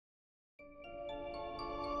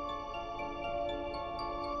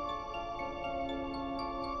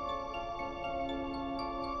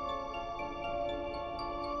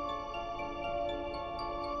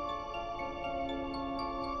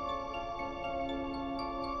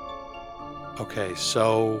Okay,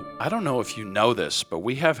 so I don't know if you know this, but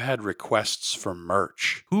we have had requests for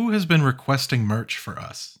merch. Who has been requesting merch for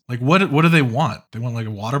us? Like, what do they want? They want like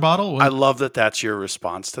a water bottle? I love that that's your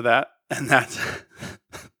response to that. And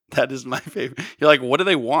that is my favorite. You're like, what do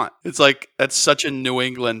they want? It's like, that is such a New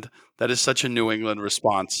England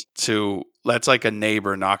response to, that's like a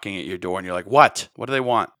neighbor knocking at your door and you're like, what? What do they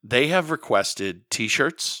want? They have requested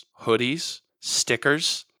t-shirts, hoodies,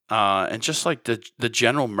 stickers, and just like the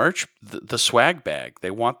general merch, the swag bag.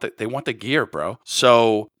 They want the gear, bro.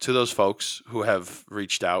 So to those folks who have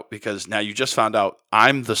reached out, because now you just found out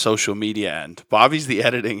I'm the social media end. Bobby's the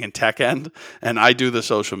editing and tech end, and I do the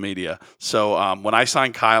social media. So when I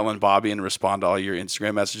sign Kyle and Bobby and respond to all your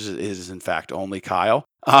Instagram messages, it is in fact only Kyle.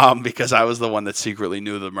 Because I was the one that secretly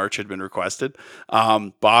knew the merch had been requested.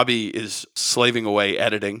 Bobby is slaving away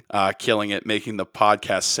editing, killing it, making the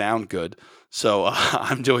podcast sound good. So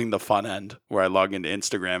I'm doing the fun end where I log into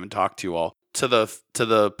Instagram and talk to you all. To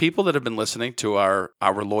the people that have been listening, to our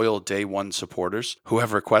loyal day one supporters who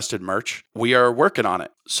have requested merch, we are working on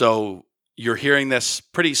it. So you're hearing this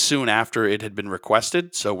pretty soon after it had been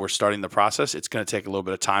requested. So we're starting the process. It's going to take a little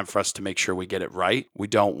bit of time for us to make sure we get it right. We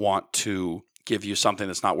don't want to give you something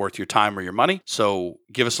that's not worth your time or your money. So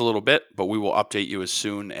give us a little bit, but we will update you as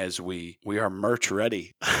soon as we are merch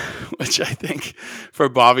ready, which I think for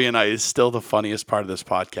Bobby and I is still the funniest part of this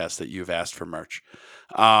podcast, that you've asked for merch.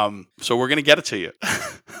 So we're going to get it to you.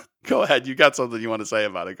 Go ahead. You got something you want to say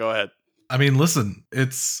about it. Go ahead. I mean, listen,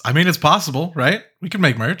 it's possible, right? We can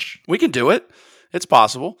make merch. We can do it. It's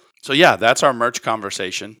possible. So yeah, that's our merch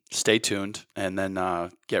conversation. Stay tuned, and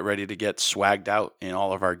then get ready to get swagged out in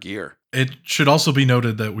all of our gear. It should also be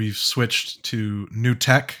noted that we've switched to new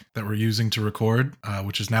tech that we're using to record,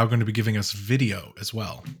 which is now going to be giving us video as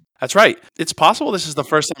well. That's right. It's possible this is the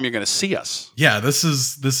first time you're going to see us. Yeah, this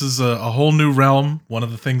is a whole new realm. One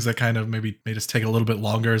of the things that kind of maybe made us take a little bit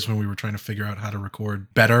longer is when we were trying to figure out how to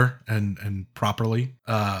record better and properly.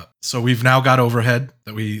 So we've now got overhead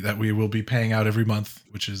that we will be paying out every month,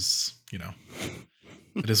 which is,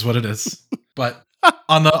 it is what it is. But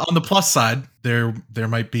on the plus side, there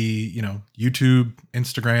might be, YouTube,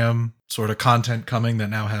 Instagram sort of content coming that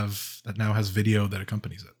now has video that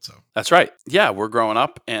accompanies it. So that's right. Yeah, we're growing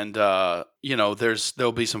up, and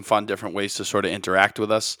there'll be some fun different ways to sort of interact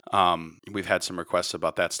with us. We've had some requests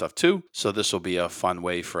about that stuff too. So this will be a fun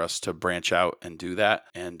way for us to branch out and do that.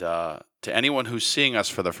 And to anyone who's seeing us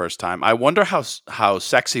for the first time, I wonder how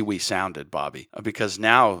sexy we sounded, Bobby, because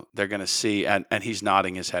now they're going to see, and he's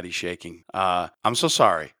nodding his head, he's shaking. I'm so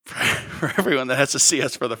sorry for everyone that has to see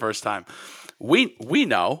us for the first time. We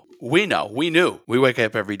knew. We wake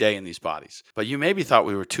up every day in these bodies. But you maybe thought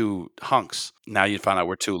we were two hunks. Now you find out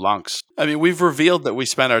we're two lunks. I mean, we've revealed that we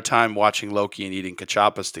spent our time watching Loki and eating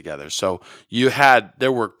cachapas together. So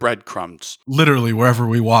there were breadcrumbs. Literally, wherever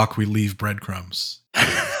we walk, we leave breadcrumbs.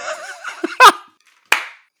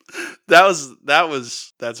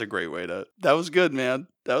 That's a great way that was good, man.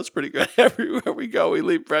 That was pretty good. Everywhere we go, we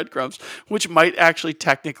leave breadcrumbs, which might actually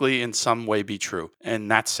technically in some way be true.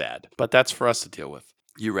 And that's sad, but that's for us to deal with.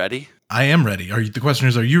 You ready? I am ready. The question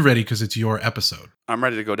is, are you ready? Because it's your episode. I'm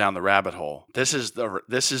ready to go down the rabbit hole. This is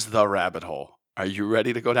the rabbit hole. Are you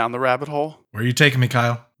ready to go down the rabbit hole? Where are you taking me,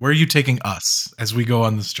 Kyle? Where are you taking us as we go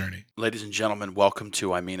on this journey? Ladies and gentlemen, welcome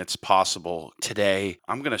to I Mean It's Possible. Today,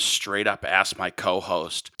 I'm going to straight up ask my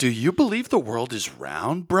co-host, do you believe the world is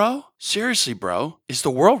round, bro? Seriously, bro? Is the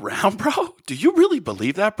world round, bro? Do you really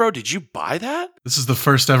believe that, bro? Did you buy that? This is the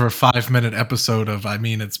first ever 5-minute episode of I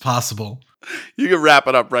Mean It's Possible. You can wrap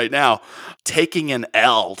it up right now. Taking an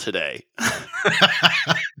L today.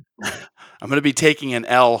 I'm going to be taking an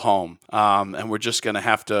L home, and we're just going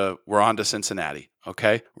to we're on to Cincinnati,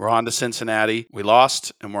 okay? We're on to Cincinnati. We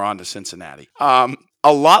lost, and we're on to Cincinnati. A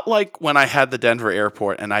lot like when I had the Denver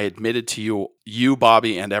airport, and I admitted to you,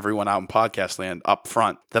 Bobby, and everyone out in podcast land up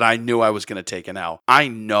front that I knew I was going to take an L. I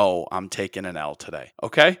know I'm taking an L today,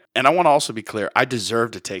 okay? And I want to also be clear, I deserve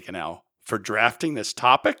to take an L for drafting this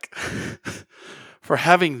topic, for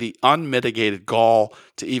having the unmitigated gall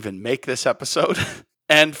to even make this episode,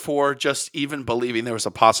 and for just even believing there was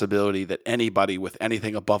a possibility that anybody with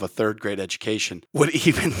anything above a third grade education would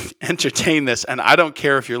even entertain this. And I don't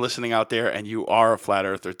care if you're listening out there and you are a flat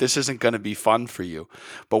earther. This isn't going to be fun for you,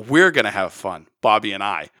 but we're going to have fun, Bobby and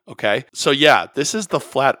I, okay? So yeah, this is the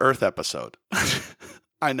flat earth episode.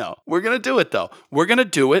 I know. We're going to do it though. We're going to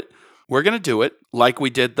do it. We're going to do it like we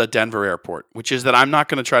did the Denver airport, which is that I'm not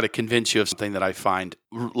going to try to convince you of something that I find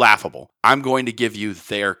laughable. I'm going to give you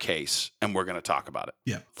their case, and we're going to talk about it.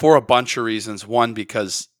 Yeah. For a bunch of reasons. One,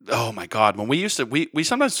 because, oh my God, when we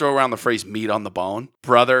sometimes throw around the phrase meat on the bone.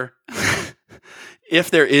 Brother, if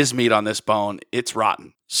there is meat on this bone, it's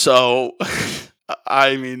rotten. So,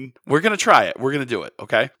 I mean, we're going to try it. We're going to do it.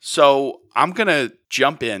 Okay. So I'm going to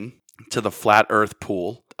jump in to the flat earth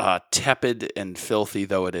pool, tepid and filthy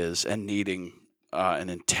though it is, and needing an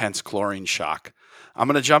intense chlorine shock. I'm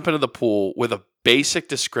going to jump into the pool with a basic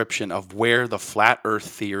description of where the flat earth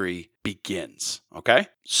theory begins. Okay.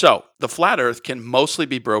 So the flat earth can mostly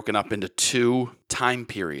be broken up into two time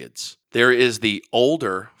periods. There is the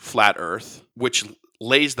older flat earth, which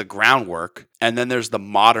lays the groundwork, and then there's the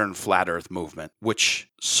modern flat earth movement, which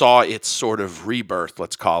saw its sort of rebirth,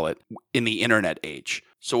 let's call it, in the internet age.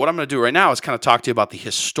 So what I'm going to do right now is kind of talk to you about the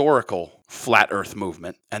historical flat earth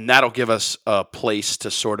movement, and that'll give us a place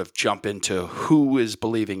to sort of jump into who is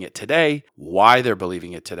believing it today, why they're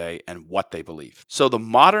believing it today, and what they believe. So the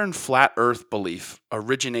modern flat earth belief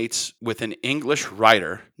originates with an English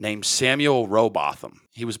writer named Samuel Rowbotham.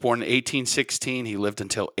 He was born in 1816. He lived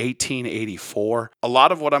until 1884. A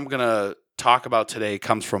lot of what I'm going to talk about today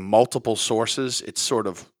comes from multiple sources. It's sort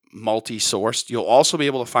of multi-sourced. You'll also be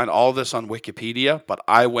able to find all of this on Wikipedia, but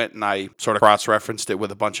I went and I sort of cross-referenced it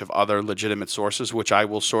with a bunch of other legitimate sources, which I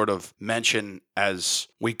will sort of mention as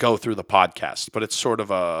we go through the podcast. But it's sort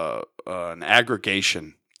of an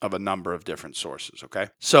aggregation of a number of different sources, okay?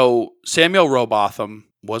 So Samuel Rowbotham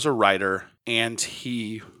was a writer, and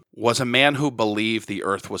he was a man who believed the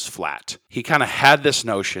earth was flat. He kind of had this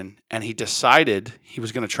notion, and he decided he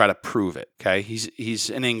was going to try to prove it, okay? He's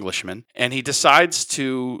an Englishman, and he decides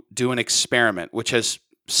to do an experiment, which has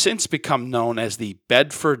since become known as the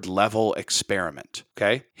Bedford Level Experiment,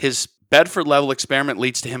 okay? His Bedford Level Experiment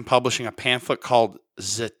leads to him publishing a pamphlet called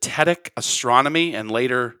Zetetic Astronomy, and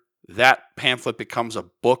later that pamphlet becomes a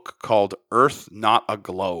book called Earth Not a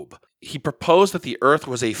Globe. He proposed that the earth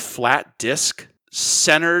was a flat disk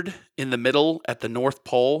centered in the middle at the North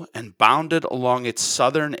Pole and bounded along its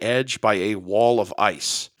southern edge by a wall of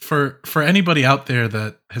ice. For anybody out there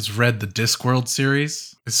that has read the Discworld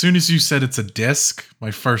series, as soon as you said it's a disc,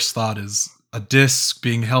 my first thought is a disc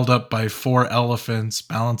being held up by 4 elephants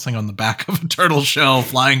balancing on the back of a turtle shell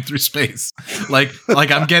flying through space. Like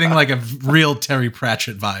I'm getting like a real Terry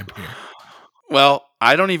Pratchett vibe here. Well,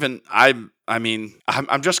 I'm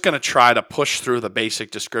just going to try to push through the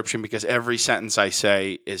basic description because every sentence I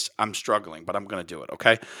say I'm struggling, but I'm going to do it,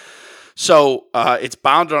 okay? So it's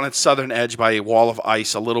bounded on its southern edge by a wall of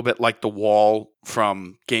ice, a little bit like the wall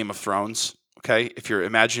from Game of Thrones, okay? If you're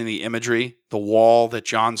imagining the imagery, the wall that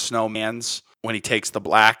Jon Snow mans when he takes the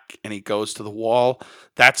black and he goes to the wall,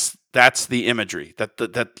 that's the imagery,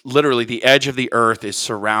 that literally the edge of the earth is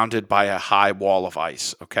surrounded by a high wall of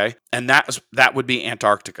ice, okay? And that would be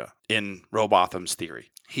Antarctica in Rowbotham's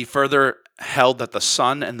theory. He further held that the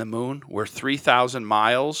sun and the moon were 3,000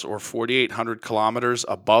 miles or 4,800 kilometers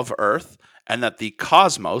above Earth, and that the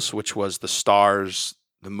cosmos, which was the stars,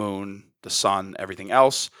 the moon, the sun, everything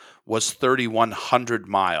else, was 3,100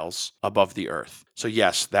 miles above the Earth. So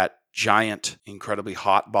yes, that giant, incredibly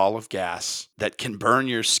hot ball of gas that can burn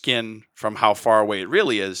your skin from how far away it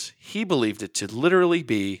really is, he believed it to literally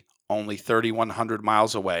be only 3,100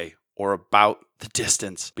 miles away, or about the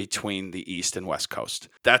distance between the east and west coast.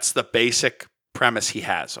 That's the basic premise he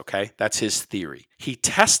has, okay? That's his theory. He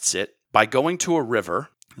tests it by going to a river,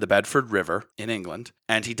 the Bedford River in England,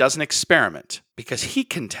 and he does an experiment because he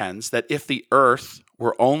contends that if the earth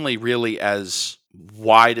were only really as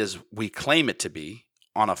wide as we claim it to be,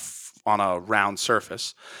 on a round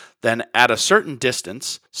surface, then at a certain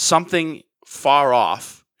distance, something far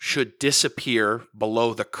off should disappear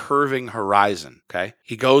below the curving horizon, okay?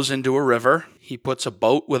 He goes into a river. He puts a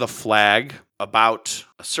boat with a flag about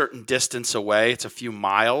a certain distance away. It's a few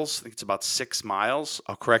miles. I think it's about 6 miles.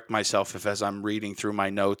 I'll correct myself if as I'm reading through my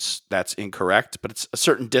notes that's incorrect, but it's a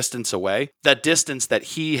certain distance away. That distance that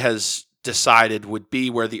he has decided would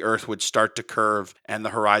be where the earth would start to curve and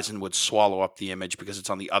the horizon would swallow up the image because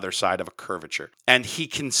it's on the other side of a curvature. And he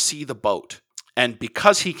can see the boat. And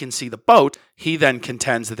because he can see the boat, he then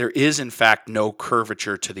contends that there is in fact no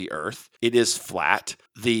curvature to the earth. It is flat.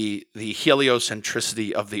 The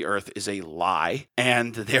heliocentricity of the earth is a lie.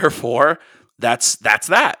 And therefore, that's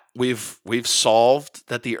that. We've solved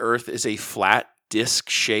that the earth is a flat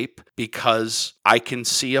disc shape because I can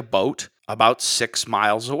see a boat about 6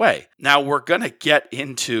 miles away. Now we're going to get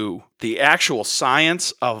into the actual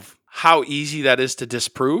science of how easy that is to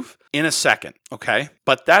disprove in a second, okay?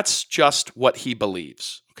 But that's just what he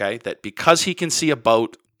believes, okay? That because he can see a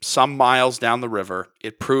boat some miles down the river,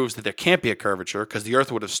 it proves that there can't be a curvature because the earth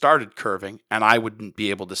would have started curving and I wouldn't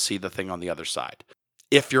be able to see the thing on the other side.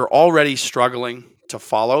 If you're already struggling to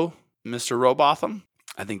follow Mr. Rowbotham,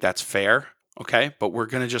 I think that's fair, okay? But we're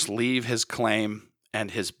going to just leave his claim and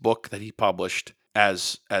his book that he published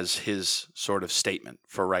as his sort of statement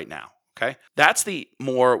for right now. Okay. That's the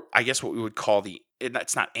more, I guess, what we would call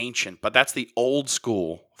it's not ancient, but that's the old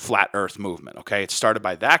school flat earth movement. Okay. It started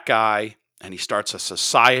by that guy, and he starts a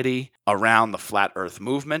society around the flat earth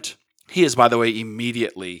movement. He is, by the way,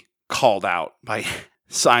 immediately called out by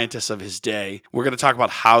scientists of his day. We're going to talk about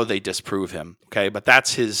how they disprove him. Okay. But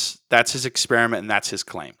that's his experiment, and that's his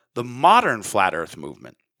claim. The modern flat earth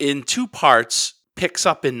movement, in two parts, picks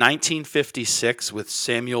up in 1956 with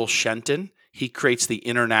Samuel Shenton. He creates the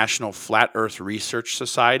International Flat Earth Research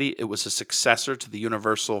Society. It was a successor to the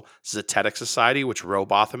Universal Zetetic Society, which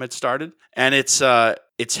Rowbotham had started. And it's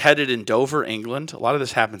headed in Dover, England. A lot of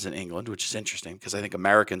this happens in England, which is interesting because I think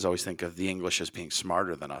Americans always think of the English as being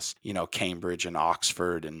smarter than us. You know, Cambridge and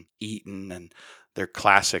Oxford and Eton and their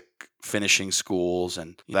classic finishing schools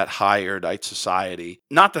and that high erudite society.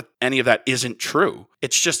 Not that any of that isn't true.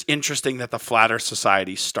 It's just interesting that the Flat Earth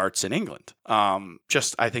Society starts in England.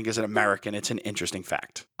 Just, I think, as an American, it's an interesting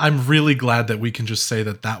fact. I'm really glad that we can just say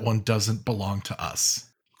that one doesn't belong to us.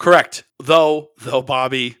 Correct. Though,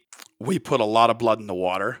 Bobby, we put a lot of blood in the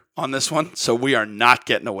water on this one, so we are not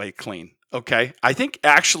getting away clean. Okay. I think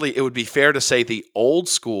actually it would be fair to say the old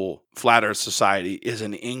school Flat Earth Society is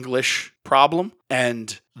an English problem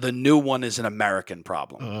and the new one is an American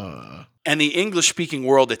problem. And the English speaking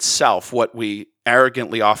world itself, what we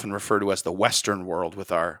arrogantly often refer to as the Western world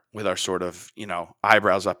with our sort of,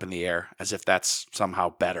 eyebrows up in the air as if that's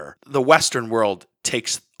somehow better. The Western world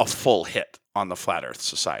takes a full hit on the Flat Earth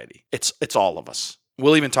Society. It's all of us.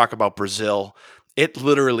 We'll even talk about Brazil. It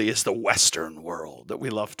literally is the Western world that we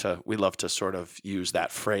love to sort of use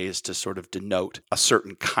that phrase to sort of denote a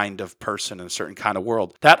certain kind of person and a certain kind of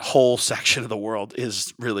world. That whole section of the world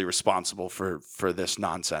is really responsible for this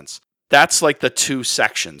nonsense. That's like the two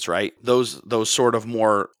sections, right? Those sort of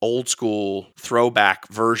more old school throwback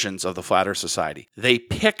versions of the Flat Earth Society. They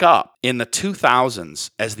pick up in the 2000s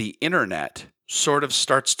as the internet sort of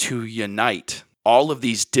starts to unite all of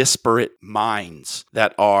these disparate minds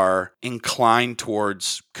that are inclined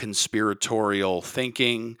towards conspiratorial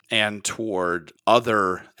thinking and toward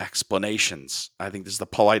other explanations. I think this is the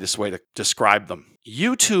politest way to describe them.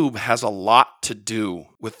 YouTube has a lot to do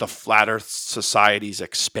with the Flat Earth Society's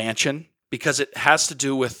expansion because it has to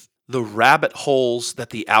do with the rabbit holes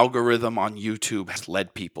that the algorithm on YouTube has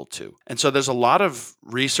led people to. And so there's a lot of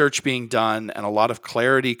research being done and a lot of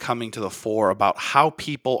clarity coming to the fore about how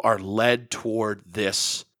people are led toward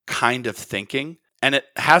this kind of thinking. And it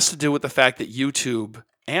has to do with the fact that YouTube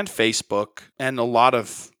and Facebook and a lot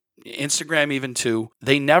of Instagram even too,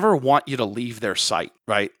 they never want you to leave their site,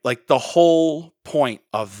 right? Like the whole point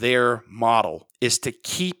of their model is to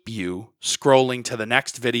keep you scrolling to the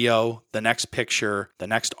next video, the next picture, the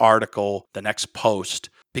next article, the next post,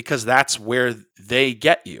 because that's where they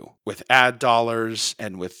get you with ad dollars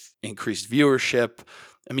and with increased viewership.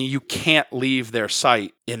 I mean, you can't leave their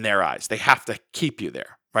site in their eyes. They have to keep you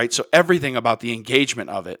there. Right? So everything about the engagement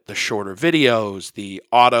of it, the shorter videos, the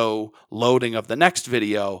auto loading of the next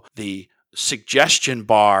video, the suggestion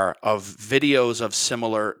bar of videos of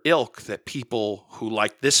similar ilk that people who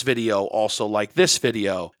like this video also like this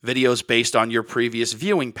video, videos based on your previous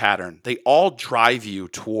viewing pattern, they all drive you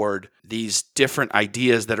toward these different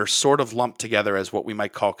ideas that are sort of lumped together as what we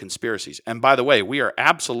might call conspiracies. And by the way, we are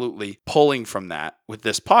absolutely pulling from that with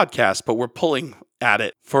this podcast, but we're pulling at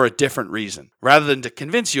it for a different reason. Rather than to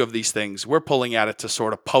convince you of these things, we're pulling at it to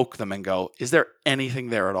sort of poke them and go, is there anything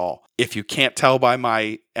there at all? If you can't tell by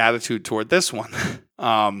my attitude toward this one,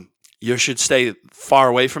 you should stay far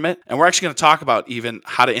away from it. And we're actually going to talk about even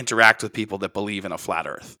how to interact with people that believe in a flat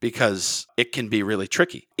earth, because it can be really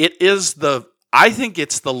tricky. I think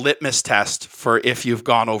it's the litmus test for if you've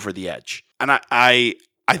gone over the edge. And I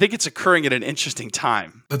think it's occurring at an interesting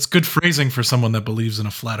time. That's good phrasing for someone that believes in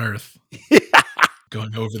a flat earth.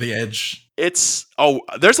 Going over the edge.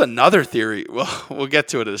 There's another theory. Well, we'll get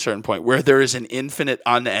to it at a certain point where there is an infinite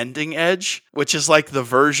unending edge, which is like the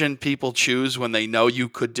version people choose when they know you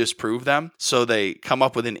could disprove them. So they come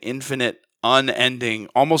up with an infinite unending,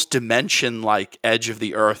 almost dimension-like edge of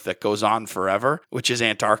the earth that goes on forever, which is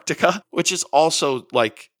Antarctica, which is also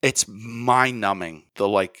like, it's mind-numbing, the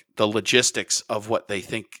logistics of what they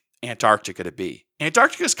think Antarctica to be.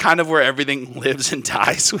 Antarctica is kind of where everything lives and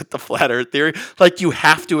dies with the flat earth theory. Like, you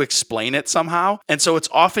have to explain it somehow. And so it's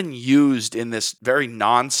often used in this very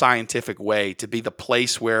non-scientific way to be the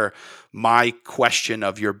place where my question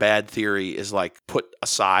of your bad theory is like put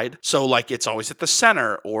aside. So like it's always at the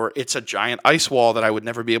center, or it's a giant ice wall that I would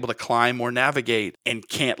never be able to climb or navigate and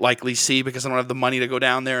can't likely see because I don't have the money to go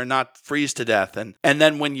down there and not freeze to death. And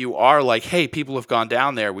then when you are like, hey, people have gone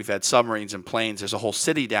down there, we've had submarines and planes, there's a whole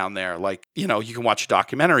city down there. Like, you know, you can watch a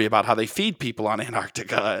documentary about how they feed people on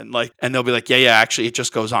Antarctica, and they'll be like, yeah, actually it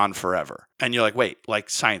just goes on forever. And you're like, wait, like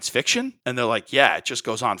science fiction? And they're like, yeah, it just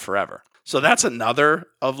goes on forever. So that's another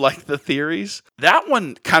of like the theories. That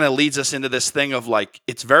one kind of leads us into this thing of like,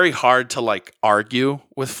 it's very hard to like argue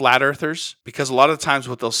with flat earthers, because a lot of times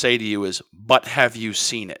what they'll say to you is, but have you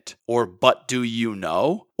seen it? Or, but do you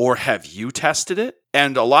know? Or have you tested it?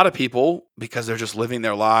 And a lot of people, because they're just living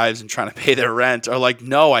their lives and trying to pay their rent, are like,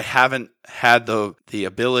 no, I haven't had the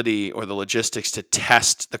ability or the logistics to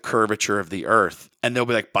test the curvature of the earth. And they'll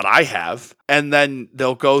be like, but I have. And then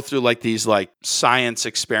they'll go through like these like science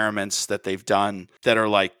experiments that they've done that are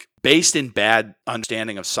like based in bad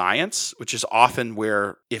understanding of science, which is often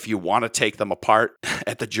where if you want to take them apart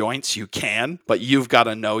at the joints, you can, but you've got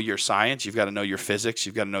to know your science. You've got to know your physics.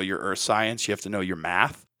 You've got to know your earth science. You have to know your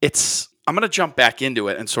math. I'm going to jump back into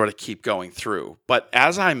it and sort of keep going through. But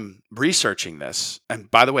as I'm researching this, and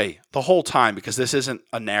by the way, the whole time, because this isn't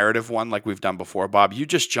a narrative one like we've done before, Bob, you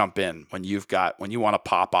just jump in when you want to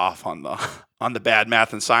pop off on the bad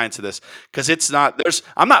math and science of this, because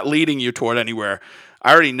I'm not leading you toward anywhere.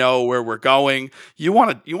 I already know where we're going. You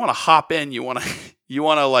want to hop in. You want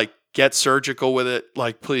to like get surgical with it,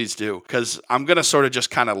 like please do, because I'm going to sort of just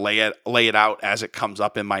kind of lay it out as it comes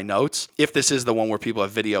up in my notes. If this is the one where people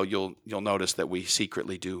have video, you'll notice that we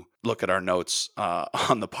secretly do look at our notes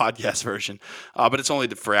on the podcast version, but it's only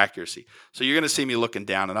for accuracy. So you're going to see me looking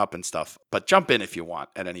down and up and stuff, but jump in if you want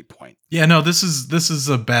at any point. Yeah, no, this is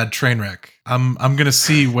a bad train wreck. I'm going to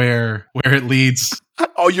see where it leads.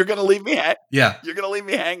 Oh, you're going to leave me Yeah. You're going to leave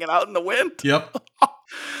me hanging out in the wind? Yep.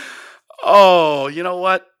 Oh, you know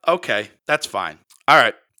what? Okay, that's fine. All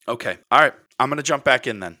right. Okay. All right. I'm going to jump back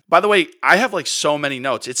in then. By the way, I have like so many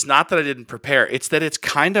notes. It's not that I didn't prepare. It's that it's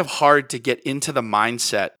kind of hard to get into the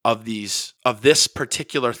mindset of this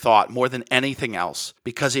particular thought more than anything else,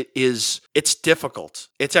 because it's difficult.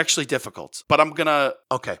 It's actually difficult. But I'm going to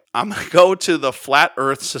go to the Flat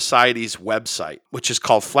Earth Society's website, which is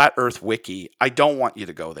called Flat Earth Wiki. I don't want you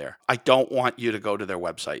to go there. I don't want you to go to their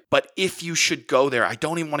website. But if you should go there, I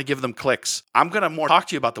don't even want to give them clicks. I'm going to more talk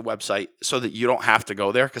to you about the website so that you don't have to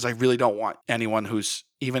go there, because I really don't want anyone who's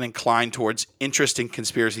even inclined towards interesting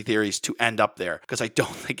conspiracy theories to end up there, because I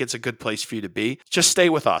don't think it's a good place for you to be. Just stay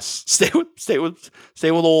with us. Stay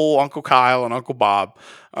with old Uncle Kyle and Uncle Bob.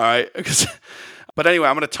 All right. But anyway,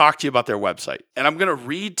 I'm going to talk to you about their website, and I'm going to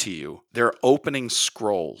read to you their opening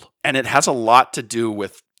scroll. And it has a lot to do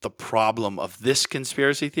with the problem of this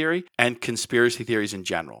conspiracy theory and conspiracy theories in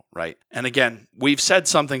general, right? And again, we've said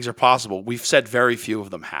some things are possible. We've said very few of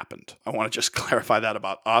them happened. I want to just clarify that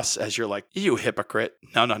about us, as you're like, you hypocrite.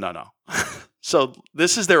 No. So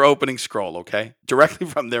this is their opening scroll, okay? Directly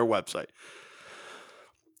from their website.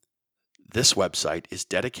 This website is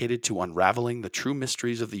dedicated to unraveling the true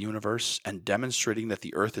mysteries of the universe and demonstrating that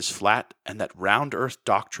the Earth is flat and that round Earth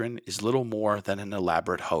doctrine is little more than an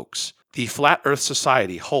elaborate hoax. The Flat Earth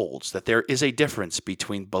Society holds that there is a difference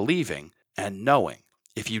between believing and knowing.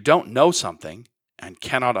 If you don't know something and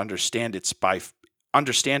cannot understand it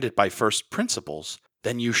by first principles,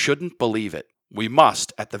 then you shouldn't believe it. We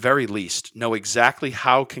must, at the very least, know exactly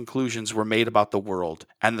how conclusions were made about the world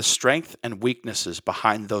and the strength and weaknesses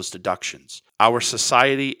behind those deductions. Our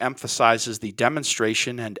society emphasizes the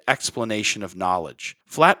demonstration and explanation of knowledge.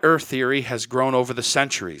 Flat Earth theory has grown over the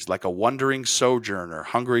centuries like a wandering sojourner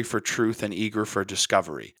hungry for truth and eager for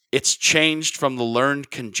discovery. It's changed from the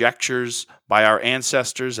learned conjectures by our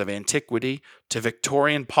ancestors of antiquity to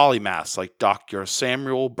Victorian polymaths like Dr.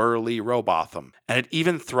 Samuel Burley Robotham, and it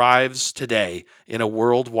even thrives today in a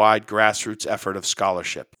worldwide grassroots effort of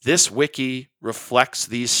scholarship. This wiki reflects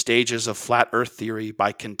these stages of flat earth theory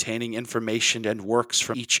by containing information and works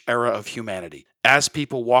from each era of humanity. As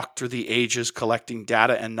people walked through the ages collecting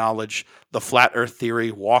data and knowledge, the flat earth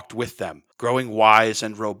theory walked with them, growing wise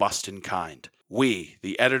and robust in kind. We,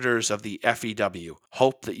 the editors of the FEW,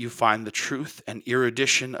 hope that you find the truth and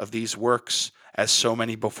erudition of these works as so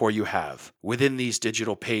many before you have. Within these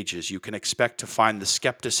digital pages, you can expect to find the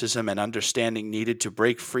skepticism and understanding needed to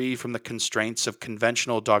break free from the constraints of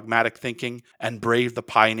conventional dogmatic thinking and brave the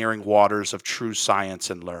pioneering waters of true science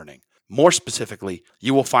and learning. More specifically,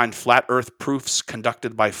 you will find flat earth proofs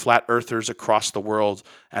conducted by flat earthers across the world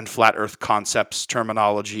and flat earth concepts,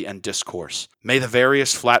 terminology, and discourse. May the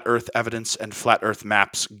various flat earth evidence and flat earth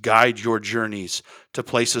maps guide your journeys to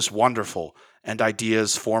places wonderful and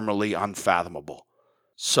ideas formerly unfathomable.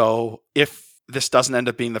 So if this doesn't end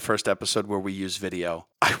up being the first episode where we use video,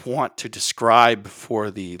 I want to describe for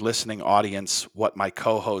the listening audience what my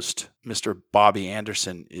co-host, Mr. Bobby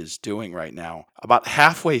Anderson, is doing right now. About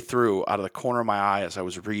halfway through, out of the corner of my eye as I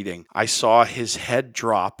was reading, I saw his head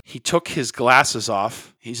drop. He took his glasses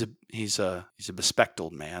off. He's a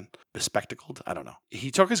bespectacled man. Bespectacled? I don't know.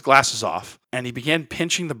 He took his glasses off and he began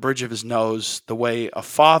pinching the bridge of his nose the way a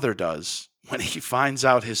father does when he finds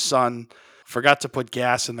out his son forgot to put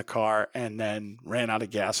gas in the car and then ran out of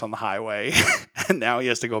gas on the highway. And now he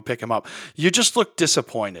has to go pick him up. You just look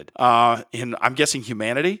disappointed in, I'm guessing,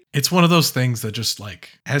 humanity. It's one of those things that just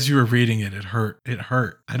like, as you were reading it, it hurt. It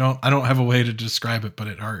hurt. I don't have a way to describe it, but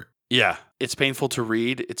it hurt. Yeah. It's painful to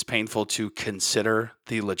read. It's painful to consider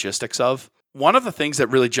the logistics of. One of the things that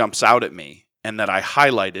really jumps out at me and that I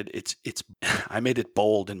highlighted, I made it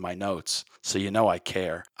bold in my notes, so you know I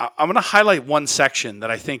care. I'm going to highlight one section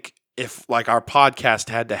that I think if like our podcast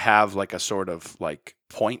had to have like a sort of like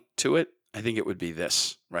point to it, I think it would be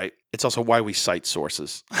this, right? It's also why we cite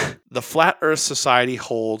sources. The Flat Earth Society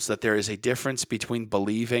holds that there is a difference between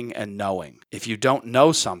believing and knowing. If you don't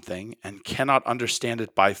know something and cannot understand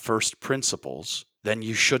it by first principles, then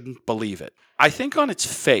you shouldn't believe it. I think on its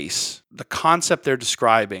face, the concept they're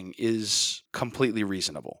describing is completely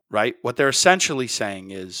reasonable, right? What they're essentially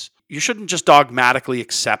saying is, you shouldn't just dogmatically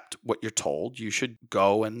accept what you're told. You should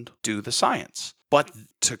go and do the science. But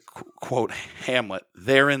to quote Hamlet,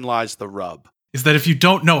 therein lies the rub. Is that if you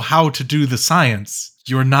don't know how to do the science,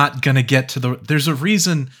 you're not going to get to there's a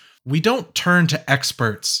reason we don't turn to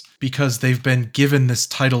experts because they've been given this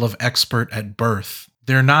title of expert at birth.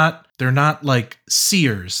 They're not like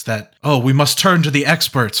seers that, oh, we must turn to the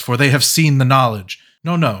experts for they have seen the knowledge.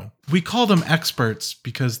 No. We call them experts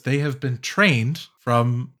because they have been trained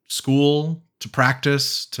from school to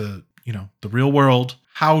practice to, the real world,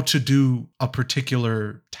 how to do a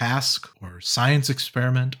particular task or science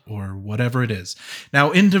experiment or whatever it is.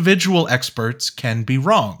 Now, individual experts can be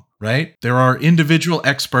wrong, right? There are individual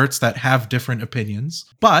experts that have different opinions,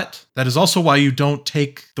 but that is also why you don't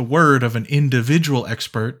take the word of an individual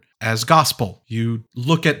expert as gospel. You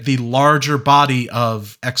look at the larger body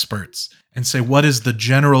of experts and say, what is the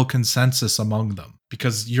general consensus among them?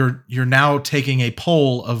 Because you're now taking a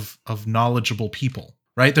poll of knowledgeable people,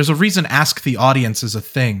 right? There's a reason Ask the Audience is a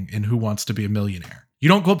thing in Who Wants to Be a Millionaire. You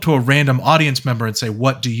don't go up to a random audience member and say,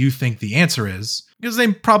 what do you think the answer is? Because they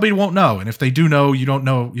probably won't know. And if they do know, you don't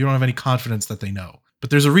have any confidence that they know. But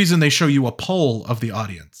there's a reason they show you a poll of the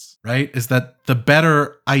audience, right? Is that the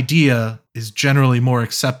better idea is generally more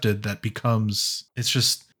accepted. It's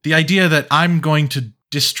just the idea that I'm going to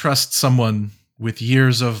distrust someone with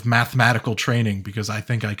years of mathematical training because I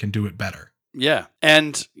think I can do it better. Yeah.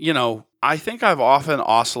 And, I think I've often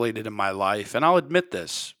oscillated in my life, and I'll admit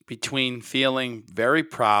this, between feeling very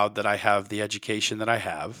proud that I have the education that I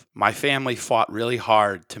have. My family fought really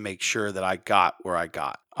hard to make sure that I got where I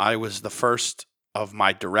got. I was the first of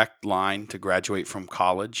my direct line to graduate from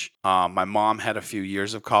college. My mom had a few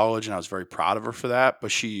years of college, and I was very proud of her for that,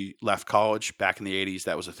 but she left college back in the 80s.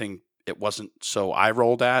 That was a thing. It wasn't so I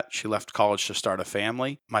rolled at. She left college to start a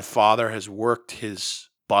family. My father has worked his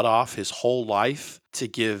butt off his whole life to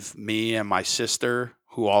give me and my sister,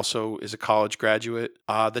 who also is a college graduate,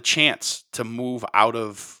 the chance to move out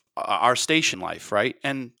of our station life, right?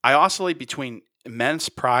 And I oscillate between immense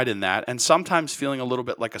pride in that and sometimes feeling a little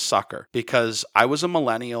bit like a sucker because I was a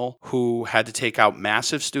millennial who had to take out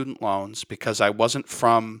massive student loans because I wasn't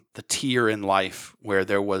from the tier in life where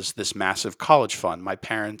there was this massive college fund. My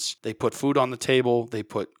parents, they put food on the table, they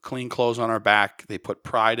put clean clothes on our back, they put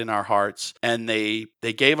pride in our hearts, and they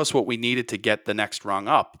gave us what we needed to get the next rung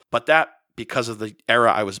up. But that, because of the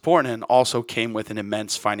era I was born in, also came with an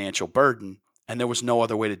immense financial burden. And there was no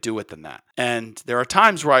other way to do it than that. And there are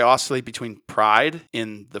times where I oscillate between pride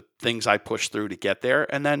in the things I push through to get there,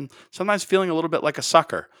 and then sometimes feeling a little bit like a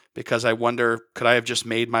sucker because I wonder, could I have just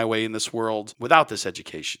made my way in this world without this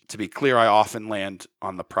education? To be clear, I often land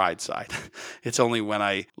on the pride side. It's only when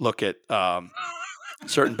I look at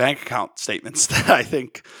certain bank account statements that I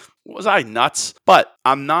think, was I nuts? But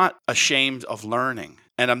I'm not ashamed of learning.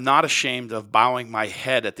 And I'm not ashamed of bowing my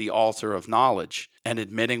head at the altar of knowledge and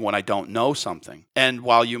admitting when I don't know something. And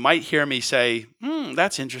while you might hear me say,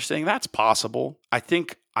 that's interesting, that's possible, I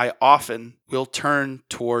think I often will turn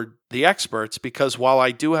toward the experts because while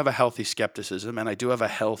I do have a healthy skepticism and I do have a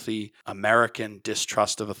healthy American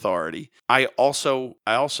distrust of authority, I also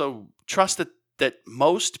trust that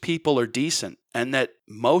most people are decent and that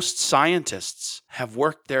most scientists have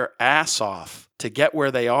worked their ass off to get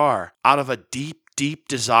where they are out of a deep deep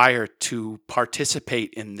desire to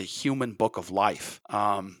participate in the human book of life,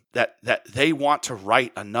 that they want to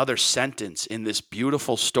write another sentence in this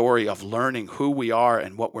beautiful story of learning who we are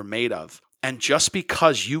and what we're made of. And just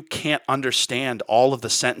because you can't understand all of the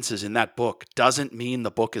sentences in that book doesn't mean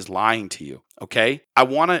the book is lying to you, okay?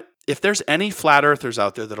 If there's any flat earthers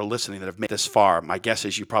out there that are listening that have made this far, my guess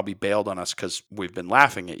is you probably bailed on us because we've been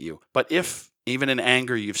laughing at you. But if even in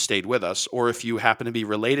anger you've stayed with us, or if you happen to be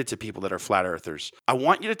related to people that are flat earthers, I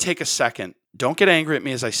want you to take a second. Don't get angry at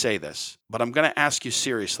me as I say this, but I'm going to ask you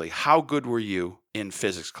seriously, how good were you in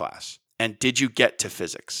physics class? And did you get to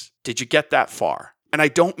physics? Did you get that far? And I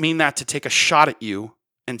don't mean that to take a shot at you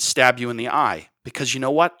and stab you in the eye, because you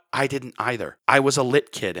know what? I didn't either. I was a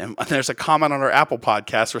lit kid. And there's a comment on our Apple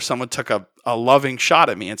podcast where someone took a loving shot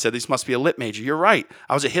at me and said, "This must be a lit major." You're right.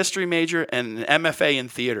 I was a history major and an MFA in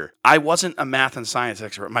theater. I wasn't a math and science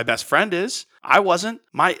expert. My best friend is. I wasn't.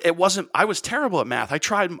 I was terrible at math. I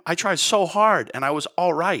tried so hard and I was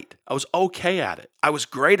all right. I was okay at it. I was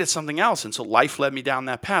great at something else. And so life led me down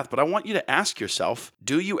that path. But I want you to ask yourself,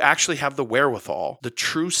 do you actually have the wherewithal, the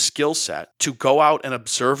true skill set to go out and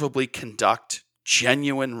observably conduct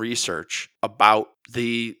genuine research about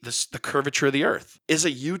the curvature of the earth? Is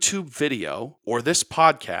a YouTube video or this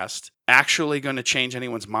podcast actually going to change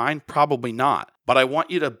anyone's mind? Probably not. But I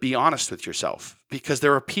want you to be honest with yourself, because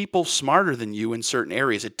there are people smarter than you in certain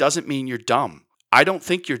areas. It doesn't mean you're dumb. I don't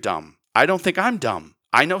think you're dumb. I don't think I'm dumb.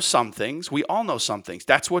 I know some things. We all know some things.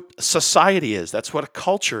 That's what society is. That's what a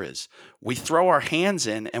culture is. We throw our hands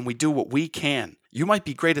in and we do what we can. You might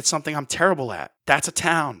be great at something I'm terrible at. That's a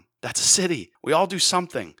town. That's a city. We all do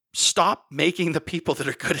something. Stop making the people that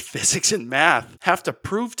are good at physics and math have to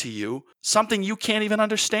prove to you something you can't even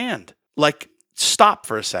understand. Like, stop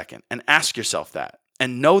for a second and ask yourself that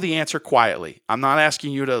and know the answer quietly. I'm not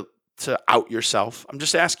asking you to out yourself. I'm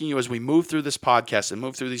just asking you, as we move through this podcast and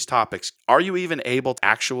move through these topics, are you even able to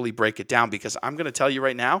actually break it down? Because I'm going to tell you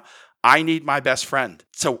right now, I need my best friend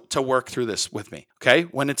to work through this with me. Okay?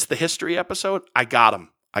 When it's the history episode, I got him.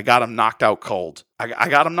 I got him knocked out cold. I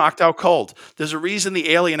got him knocked out cold. There's a reason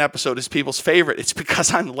the Alien episode is people's favorite. It's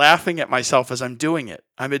because I'm laughing at myself as I'm doing it.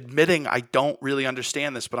 I'm admitting I don't really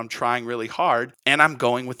understand this, but I'm trying really hard, and I'm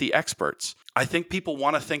going with the experts. I think people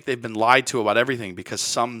want to think they've been lied to about everything because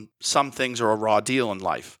some things are a raw deal in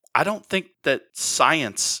life. I don't think that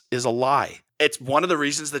science is a lie. It's one of the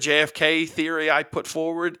reasons the JFK theory I put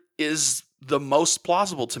forward is the most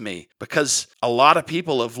plausible to me, because a lot of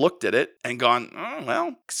people have looked at it and gone, oh,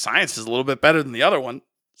 well, science is a little bit better than the other one.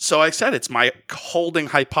 So I said it's my holding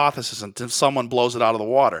hypothesis until someone blows it out of the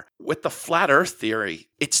water. With the flat earth theory,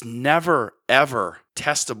 it's never, ever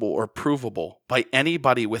testable or provable by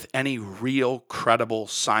anybody with any real credible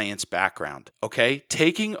science background. Okay?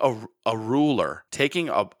 Taking a ruler, taking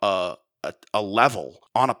a level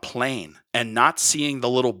on a plane and not seeing the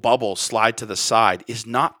little bubble slide to the side is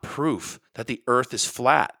not proof that the earth is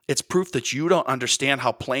flat. It's proof that you don't understand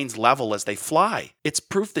how planes level as they fly. It's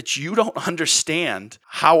proof that you don't understand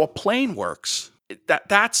how a plane works.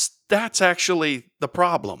 That's actually the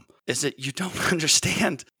problem, is that you don't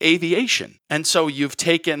understand aviation. And so you've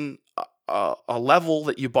taken a level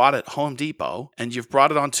that you bought at Home Depot and you've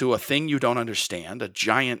brought it onto a thing you don't understand, a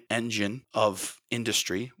giant engine of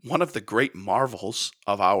industry, one of the great marvels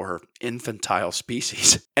of our infantile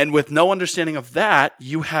species. And with no understanding of that,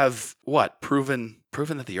 you have proven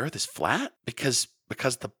that the earth is flat because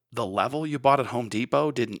the level you bought at Home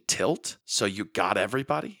Depot didn't tilt, so you got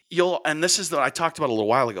everybody. And this is what I talked about a little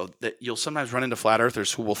while ago, that you'll sometimes run into flat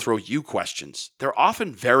earthers who will throw you questions. They're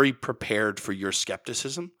often very prepared for your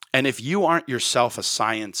skepticism. And if you aren't yourself a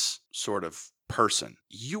science sort of person,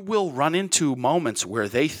 you will run into moments where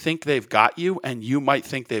they think they've got you and you might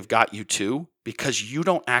think they've got you too, because you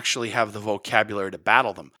don't actually have the vocabulary to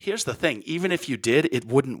battle them. Here's the thing, even if you did, it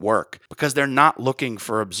wouldn't work because they're not looking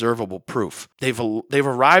for observable proof. They've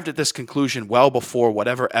arrived at this conclusion well before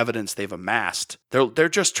whatever evidence they've amassed. They're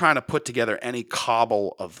just trying to put together any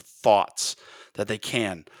cobble of thoughts that they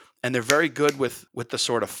can. And they're very good with the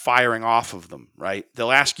sort of firing off of them, right?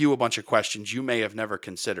 They'll ask you a bunch of questions you may have never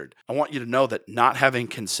considered. I want you to know that not having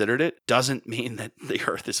considered it doesn't mean that the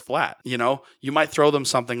earth is flat. You know, you might throw them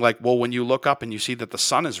something like, well, when you look up and you see that the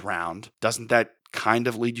sun is round, doesn't that kind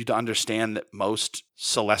of lead you to understand that most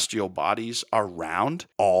celestial bodies are round?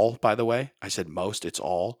 All, by the way. I said most, it's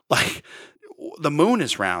all. Like, the moon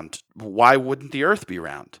is round. Why wouldn't the earth be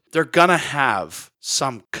round? They're going to have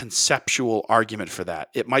some conceptual argument for that.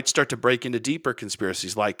 It might start to break into deeper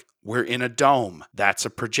conspiracies like we're in a dome. That's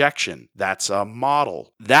a projection. That's a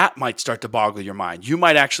model. That might start to boggle your mind. You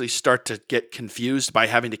might actually start to get confused by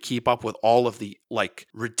having to keep up with all of the like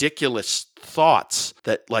ridiculous thoughts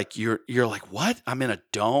that like you're like, what? I'm in a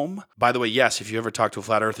dome? By the way, yes, if you ever talk to a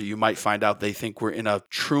flat earther, you might find out they think we're in a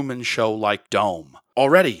Truman Show like dome.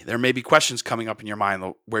 Already, there may be questions coming up in your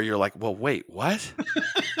mind where you're like, well, wait, what?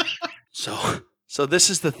 So this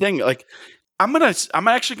is the thing. Like, I'm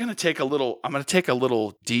actually gonna take a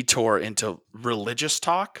little detour into religious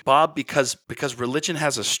talk, Bob, because religion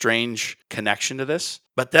has a strange connection to this.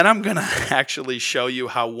 But then I'm gonna actually show you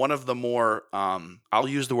how one of the more I'll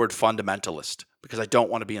use the word fundamentalist because I don't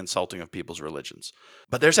want to be insulting of people's religions.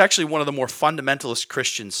 But there's actually one of the more fundamentalist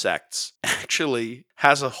Christian sects actually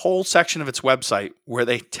has a whole section of its website where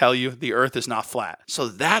they tell you the earth is not flat. So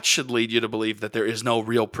that should lead you to believe that there is no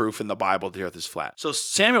real proof in the Bible the earth is flat. So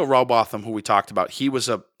Samuel Rowbotham, who we talked about, he was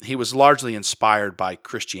largely inspired by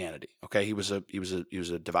Christianity. Okay, he was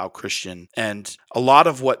a devout Christian, and a lot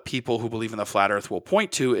of what people who believe in the flat earth will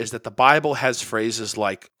point to is that the Bible has phrases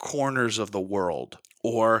like corners of the world,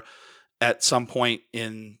 or at some point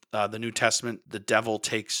in the New Testament, the devil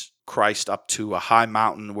takes Christ up to a high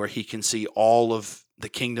mountain where he can see all of the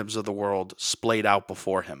kingdoms of the world splayed out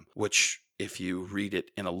before him, which, if you read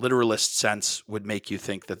it in a literalist sense, would make you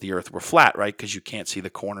think that the earth were flat, right? Because you can't see the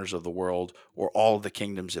corners of the world or all of the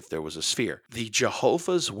kingdoms if there was a sphere. The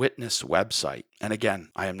Jehovah's Witness website, and again,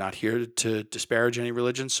 I am not here to disparage any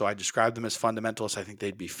religion, so I describe them as fundamentalists. I think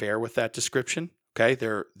they'd be fair with that description. Okay,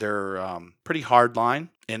 they're pretty hard line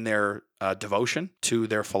in their devotion to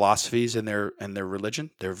their philosophies and their religion.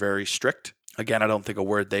 They're very strict. Again, I don't think a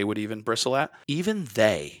word they would even bristle at. Even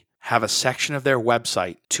they have a section of their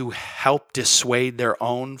website to help dissuade their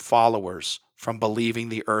own followers from believing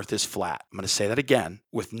the earth is flat. I'm going to say that again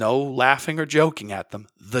with no laughing or joking at them.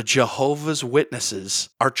 The Jehovah's Witnesses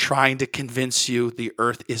are trying to convince you the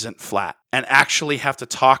earth isn't flat, and actually have to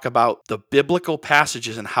talk about the biblical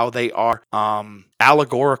passages and how they are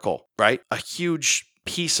allegorical, right? A huge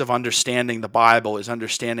piece of understanding the Bible is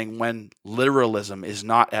understanding when literalism is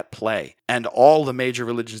not at play. And all the major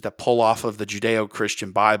religions that pull off of the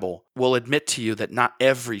Judeo-Christian Bible will admit to you that not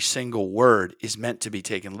every single word is meant to be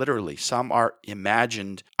taken literally. Some are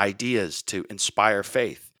imagined ideas to inspire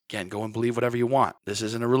faith. Again, go and believe whatever you want. This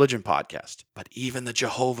isn't a religion podcast. But even the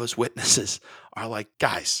Jehovah's Witnesses are like,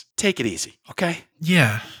 guys, take it easy, okay?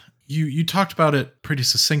 Yeah, you talked about it pretty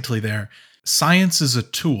succinctly there. Science is a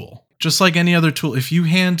tool. Just like any other tool, if you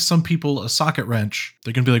hand some people a socket wrench,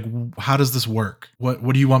 they're going to be like, how does this work? What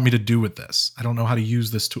do you want me to do with this? I don't know how to use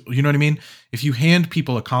this tool. You know what I mean? If you hand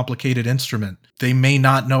people a complicated instrument, they may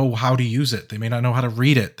not know how to use it. They may not know how to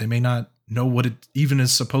read it. They may not know what it even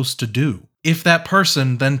is supposed to do. If that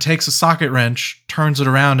person then takes a socket wrench, turns it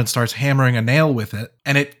around and starts hammering a nail with it,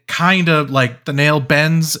 and it kind of like the nail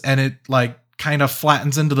bends and it like kind of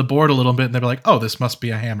flattens into the board a little bit, and they're like, oh, this must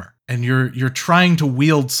be a hammer. And you're trying to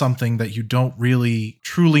wield something that you don't really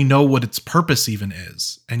truly know what its purpose even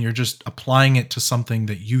is. And you're just applying it to something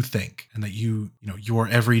that you think and that your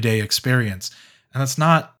everyday experience. And it's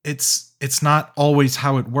not always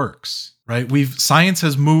how it works, right? Science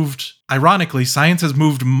has moved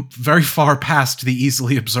very far past the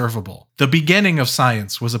easily observable. The beginning of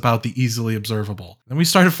science was about the easily observable. And we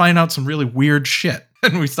started finding out some really weird shit.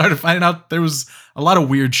 And we started finding out there was a lot of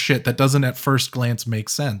weird shit that doesn't at first glance make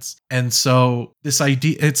sense. And so this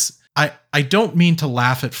idea, I don't mean to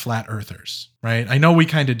laugh at flat earthers, right? I know we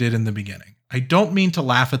kind of did in the beginning. I don't mean to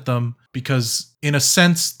laugh at them because in a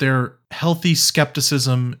sense, their healthy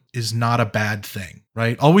skepticism is not a bad thing,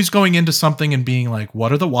 right? Always going into something and being like,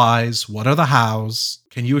 what are the whys? What are the hows?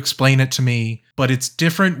 Can you explain it to me? But it's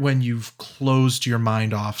different when you've closed your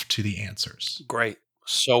mind off to the answers. Great.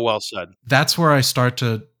 So well said. That's where I start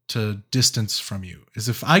to distance from you, is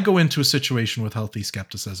if I go into a situation with healthy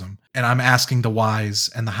skepticism and I'm asking the whys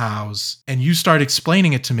and the hows and you start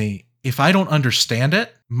explaining it to me, if I don't understand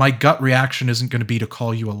it, my gut reaction isn't going to be to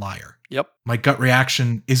call you a liar. Yep. My gut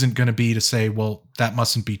reaction isn't going to be to say, well, that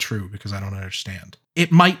mustn't be true because I don't understand.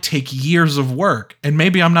 It might take years of work, and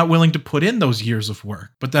maybe I'm not willing to put in those years of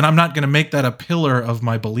work, but then I'm not going to make that a pillar of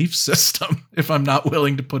my belief system if I'm not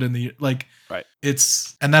willing to put in right.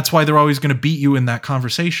 And that's why they're always going to beat you in that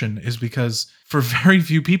conversation, is because for very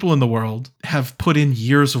few people in the world, have put in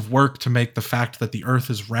years of work to make the fact that the earth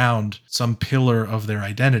is round some pillar of their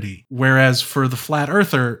identity. Whereas for the flat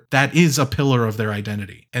earther, that is a pillar of their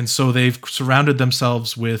identity. And so they've surrounded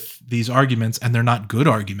themselves with these arguments, and they're not good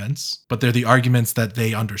arguments, but they're the arguments that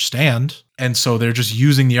they understand. And so they're just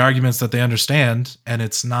using the arguments that they understand, and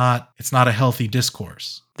it's not a healthy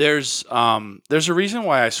discourse. There's a reason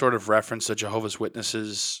why I sort of reference the Jehovah's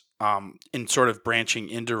Witnesses in sort of branching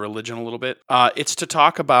into religion a little bit. It's to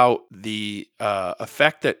talk about the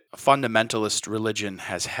effect that fundamentalist religion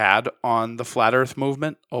has had on the flat earth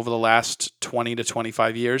movement over the last 20 to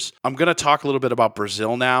 25 years. I'm going to talk a little bit about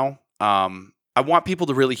Brazil now. I want people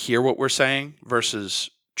to really hear what we're saying versus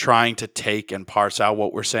trying to take and parse out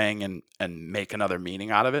what we're saying and make another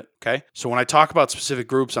meaning out of it, okay? So when I talk about specific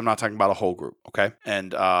groups, I'm not talking about a whole group, okay?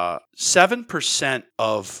 And 7%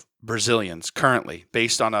 of Brazilians currently,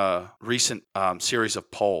 based on a recent series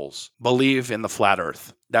of polls, believe in the flat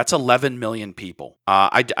earth. That's 11 million people.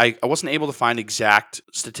 I wasn't able to find exact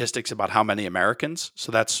statistics about how many Americans.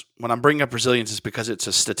 So that's when I'm bringing up Brazilians is because it's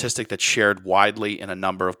a statistic that's shared widely in a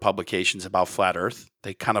number of publications about flat earth.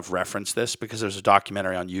 They kind of reference this because there's a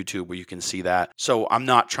documentary on YouTube where you can see that. So I'm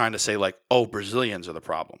not trying to say like, oh, Brazilians are the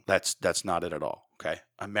problem. That's not it at all. Okay.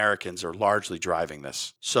 Americans are largely driving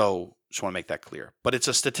this. So just want to make that clear. But it's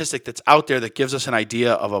a statistic that's out there that gives us an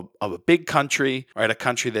idea of a big country, right? A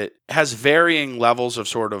country that has varying levels of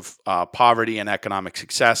sort of poverty and economic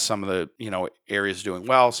success. Some of the areas are doing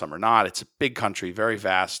well, some are not. It's a big country, very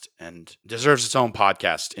vast, and deserves its own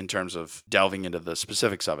podcast in terms of delving into the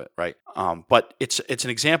specifics of it, right? But it's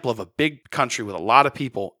an example of a big country with a lot of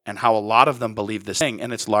people and how a lot of them believe this thing,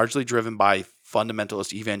 and it's largely driven by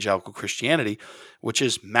fundamentalist evangelical Christianity, which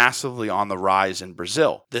is massively on the rise in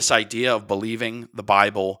Brazil. This idea of believing the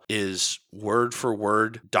Bible is word for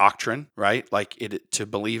word doctrine, right? Like to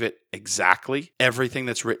believe it exactly. Everything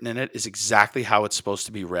that's written in it is exactly how it's supposed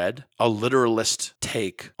to be read. A literalist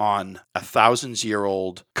take on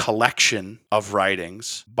 1,000-year-old collection of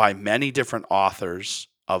writings by many different authors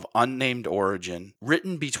of unnamed origin,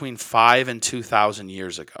 written between 5 and 2,000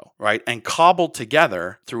 years ago, right? And cobbled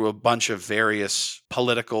together through a bunch of various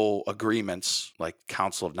political agreements like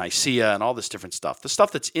Council of Nicaea and all this different stuff. The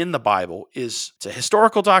stuff that's in the Bible it's a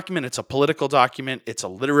historical document, it's a political document, it's a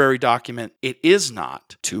literary document. It is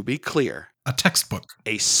not, to be clear, a textbook,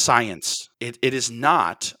 a science. It is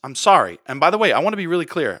not. I'm sorry. And by the way, I want to be really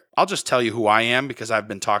clear. I'll just tell you who I am because I've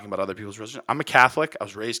been talking about other people's religion. I'm a Catholic. I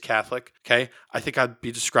was raised Catholic. Okay. I think I'd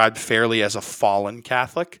be described fairly as a fallen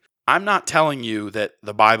Catholic. I'm not telling you that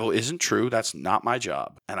the Bible isn't true. That's not my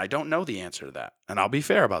job. And I don't know the answer to that. And I'll be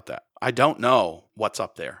fair about that. I don't know what's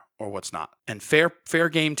up there or what's not. And fair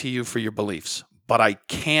game to you for your beliefs. But I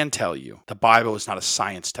can tell you the Bible is not a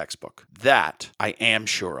science textbook. That I am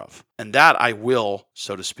sure of. And that I will,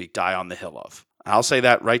 so to speak, die on the hill of. I'll say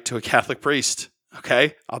that right to a Catholic priest.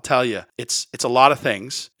 Okay? I'll tell you. It's a lot of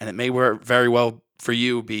things, and it may very well for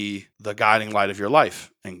you be the guiding light of your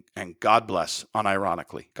life. And God bless,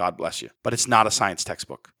 unironically. God bless you. But it's not a science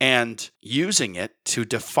textbook. And using it to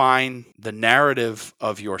define the narrative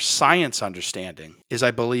of your science understanding is,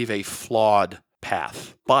 I believe, a flawed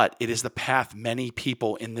path, but it is the path many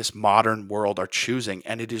people in this modern world are choosing,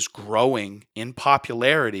 and it is growing in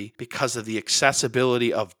popularity because of the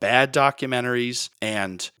accessibility of bad documentaries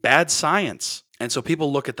and bad science. And so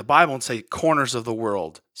people look at the Bible and say, corners of the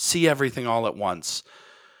world, see everything all at once.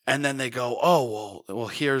 And then they go, oh, well,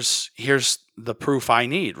 here's the proof I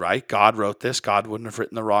need, right? God wrote this. God wouldn't have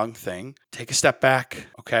written the wrong thing. Take a step back,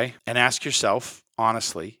 okay? And ask yourself,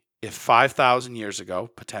 honestly, if 5,000 years ago,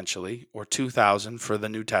 potentially, or 2,000 for the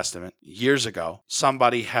New Testament, years ago,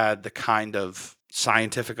 somebody had the kind of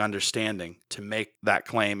scientific understanding to make that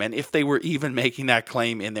claim, and if they were even making that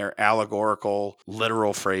claim in their allegorical,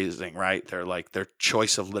 literal phrasing, right? Their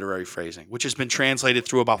choice of literary phrasing, which has been translated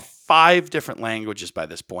through about 5 different languages by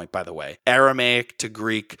this point, by the way. Aramaic to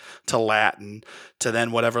Greek to Latin to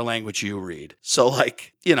then whatever language you read. So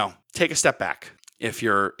take a step back.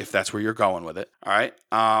 If that's where you're going with it, all right?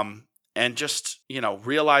 And just,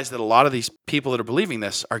 realize that a lot of these people that are believing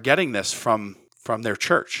this are getting this from their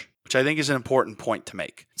church, which I think is an important point to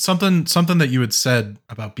make. Something that you had said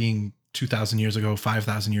about being 2,000 years ago,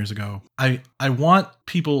 5,000 years ago. I want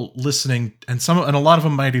people listening, and a lot of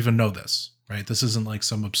them might even know this, right? This isn't like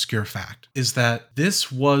some obscure fact, is that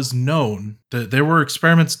this was known, that there were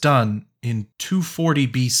experiments done in 240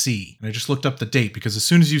 BC. And I just looked up the date because as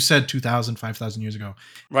soon as you said 2,000, 5,000 years ago.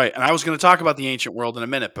 Right. And I was going to talk about the ancient world in a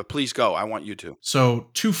minute, but please go. I want you to. So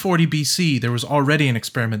 240 BC, there was already an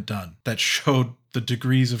experiment done that showed the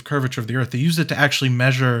degrees of curvature of the earth. They used it to actually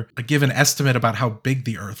measure, give an estimate about how big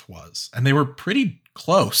the earth was. And they were pretty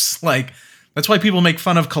close. Like That's why people make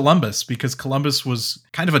fun of Columbus, because Columbus was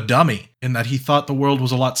kind of a dummy in that he thought the world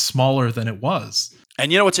was a lot smaller than it was.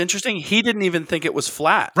 And you know what's interesting? He didn't even think it was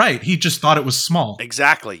flat. Right. He just thought it was small.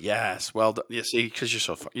 Exactly. Yes. Well, you see, because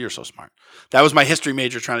you're so smart. That was my history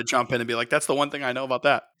major trying to jump in and be like, that's the one thing I know about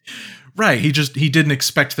that. Right. He didn't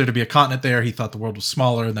expect there to be a continent there. He thought the world was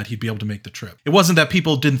smaller and that he'd be able to make the trip. It wasn't that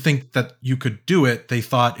people didn't think that you could do it. They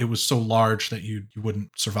thought it was so large that you wouldn't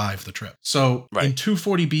survive the trip. So in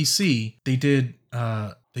 240 BC, they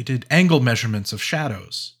did angle measurements of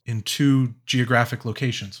shadows in 2 geographic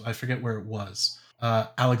locations. I forget where it was.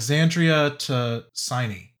 Alexandria to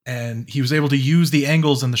Syene. And he was able to use the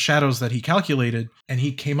angles and the shadows that he calculated, and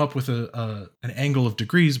he came up with an angle of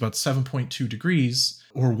degrees, about 7.2 degrees,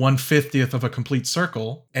 or 1/50th of a complete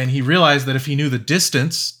circle. And he realized that if he knew the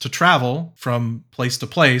distance to travel from place to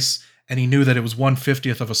place, and he knew that it was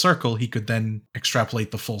 1/50th of a circle, he could then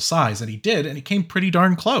extrapolate the full size. And he did, and he came pretty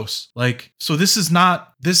darn close. So this is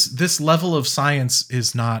not, this level of science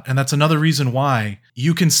is not, and that's another reason why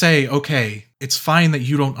you can say, okay, it's fine that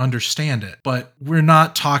you don't understand it, but we're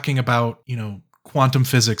not talking about, quantum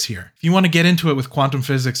physics here. If you want to get into it with quantum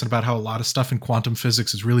physics and about how a lot of stuff in quantum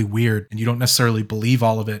physics is really weird and you don't necessarily believe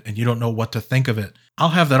all of it and you don't know what to think of it, I'll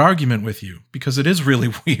have that argument with you because it is really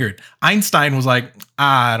weird. Einstein was like,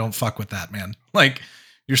 I don't fuck with that, man.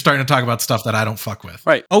 You're starting to talk about stuff that I don't fuck with.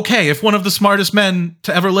 Right. Okay, if one of the smartest men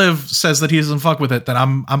to ever live says that he doesn't fuck with it, then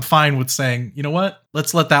I'm fine with saying, you know what?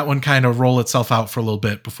 Let's let that one kind of roll itself out for a little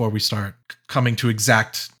bit before we start coming to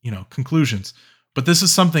exact, conclusions. But this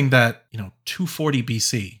is something that, 240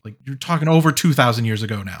 BC, you're talking over 2,000 years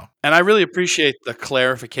ago now. And I really appreciate the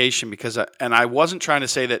clarification because, I wasn't trying to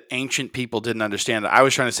say that ancient people didn't understand it. I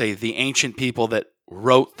was trying to say the ancient people that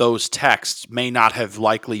wrote those texts may not have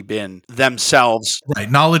likely been themselves. Right.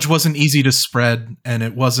 Knowledge wasn't easy to spread and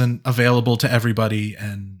it wasn't available to everybody.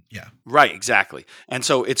 And yeah. Right. Exactly. And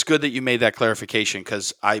so it's good that you made that clarification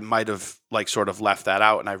because I might have sort of left that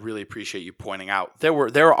out. And I really appreciate you pointing out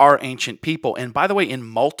there are ancient people. And by the way, in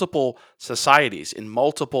multiple societies,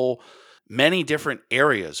 many different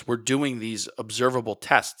areas were doing these observable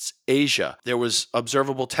tests. Asia, there was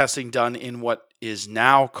observable testing done in what is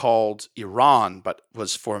now called Iran, but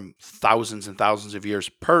was for thousands and thousands of years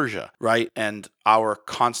Persia, right? And our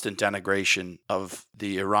constant denigration of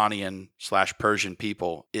the Iranian/Persian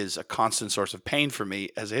people is a constant source of pain for me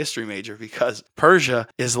as a history major because Persia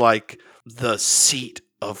is like the seat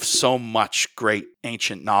of so much great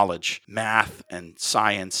ancient knowledge, math and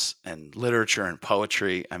science and literature and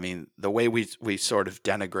poetry. I mean, the way we sort of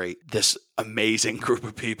denigrate this amazing group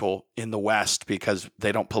of people in the West because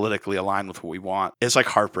they don't politically align with what we want is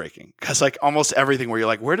heartbreaking. Because almost everything where you're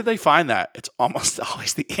like, where did they find that? It's almost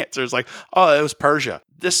always the answer is oh, it was Persia.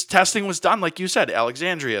 This testing was done, like you said,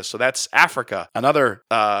 Alexandria. So that's Africa, another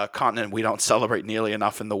continent we don't celebrate nearly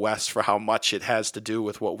enough in the West for how much it has to do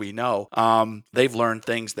with what we know. They've learned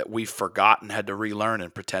things that we've forgotten, had to relearn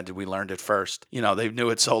and pretended we learned it first. They knew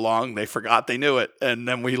it so long, they forgot they knew it. And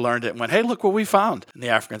then we learned it and went, hey, look what we found. And the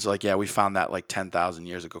Africans are like, yeah, we found that 10,000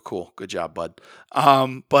 years ago. Cool. Good job, bud.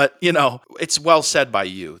 But, it's well said by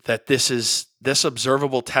you that this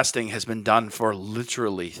observable testing has been done for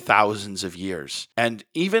literally thousands of years. And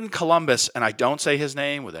even Columbus, and I don't say his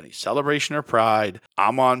name with any celebration or pride,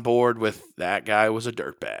 I'm on board with that guy was a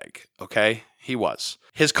dirtbag, okay? He was.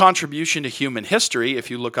 His contribution to human history,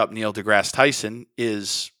 if you look up Neil deGrasse Tyson,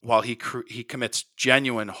 is while he commits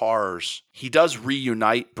genuine horrors, he does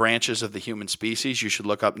reunite branches of the human species. You should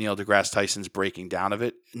look up Neil deGrasse Tyson's breaking down of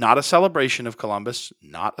it. Not a celebration of Columbus,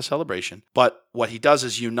 not a celebration. But what he does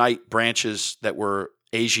is unite branches that were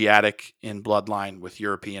Asiatic in bloodline with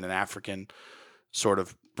European and African, sort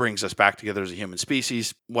of brings us back together as a human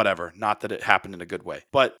species, whatever. Not that it happened in a good way.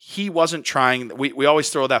 But he wasn't trying, we always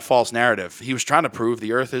throw that false narrative. He was trying to prove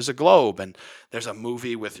the earth is a globe. And there's a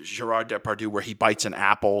movie with Gerard Depardieu where he bites an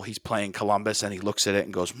apple. He's playing Columbus and he looks at it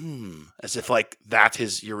and goes, as if that's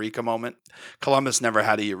his eureka moment. Columbus never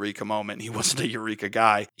had a eureka moment. He wasn't a eureka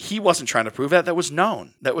guy. He wasn't trying to prove that. That was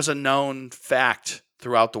known. That was a known fact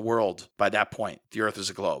throughout the world by that point. The earth is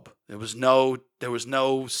a globe. There was no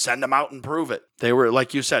send them out and prove it. They were,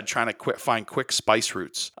 like you said, trying to find quick spice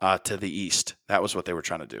routes to the east. That was what they were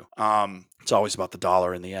trying to do. It's always about the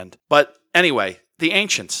dollar in the end. But anyway, the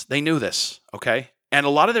ancients, they knew this, okay? And a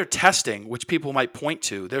lot of their testing, which people might point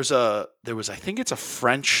to, there was I think it's a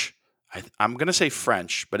French, I'm going to say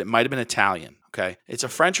French, but it might have been Italian. Okay, it's a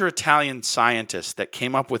French or Italian scientist that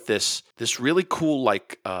came up with this really cool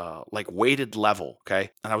weighted level. Okay,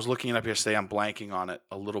 and I was looking it up yesterday. I'm blanking on it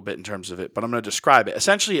a little bit in terms of it, but I'm going to describe it.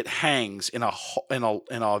 Essentially, it hangs in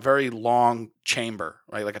a very long chamber,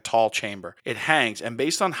 right? Like a tall chamber. It hangs, and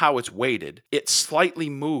based on how it's weighted, it slightly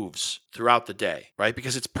moves throughout the day, right?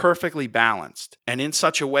 Because it's perfectly balanced, and in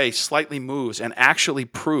such a way slightly moves and actually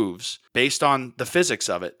proves, based on the physics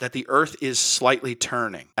of it, that the Earth is slightly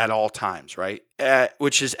turning at all times, right?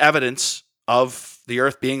 Which is evidence of the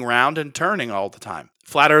Earth being round and turning all the time.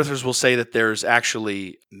 Flat earthers will say that there's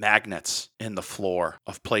actually magnets in the floor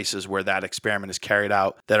of places where that experiment is carried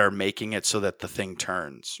out that are making it so that the thing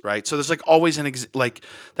turns, right? So there's like always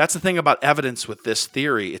that's the thing about evidence with this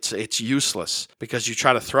theory. It's useless because you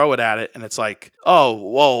try to throw it at it and it's like, oh,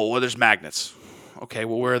 whoa, well, there's magnets. Okay,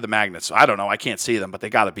 well, where are the magnets? I don't know. I can't see them, but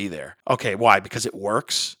they got to be there. Okay, why? Because it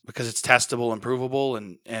works? Because it's testable and provable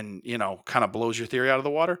and kind of blows your theory out of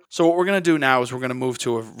the water? So what we're going to do now is we're going to move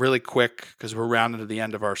to a really quick, because we're rounding to the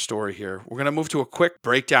end of our story here, we're going to move to a quick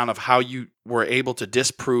breakdown of how you were able to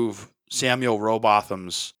disprove Samuel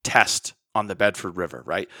Rowbotham's test on the Bedford River,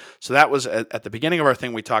 right? So that was at the beginning of our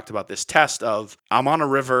thing, we talked about this test of, I'm on a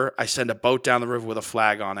river, I send a boat down the river with a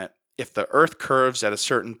flag on it. If the Earth curves at a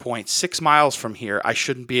certain point 6 miles from here, I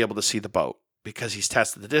shouldn't be able to see the boat because he's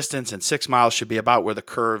tested the distance, and 6 miles should be about where the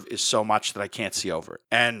curve is so much that I can't see over it.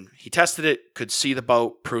 And he tested it, could see the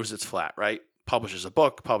boat, proves it's flat, right? Publishes a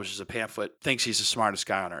book, publishes a pamphlet, thinks he's the smartest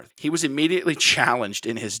guy on earth. He was immediately challenged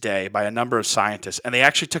in his day by a number of scientists, and they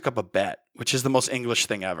actually took up a bet, which is the most English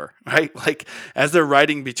thing ever, right? Like, as they're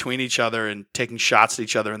writing between each other and taking shots at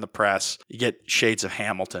each other in the press, you get shades of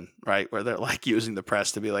Hamilton, right? Where they're like using the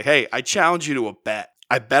press to be like, hey, I challenge you to a bet.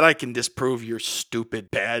 I bet I can disprove your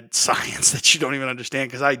stupid, bad science that you don't even understand,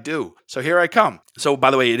 because I do. So here I come. So,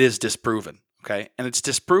 by the way, it is disproven. Okay, and it's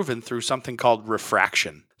disproven through something called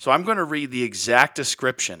refraction. So I'm going to read the exact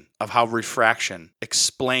description of how refraction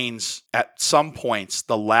explains at some points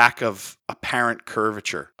the lack of apparent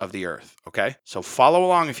curvature of the Earth. Okay, so follow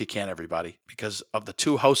along if you can, everybody, because of the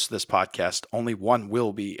two hosts of this podcast, only one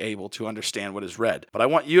will be able to understand what is read. But I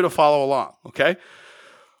want you to follow along, okay?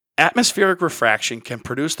 Atmospheric refraction can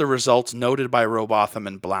produce the results noted by Rowbotham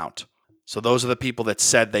and Blount. So those are the people that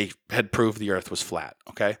said they had proved the Earth was flat,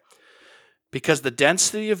 okay? Because the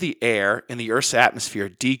density of the air in the Earth's atmosphere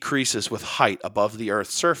decreases with height above the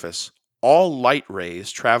Earth's surface, all light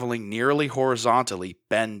rays traveling nearly horizontally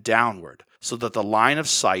bend downward, so that the line of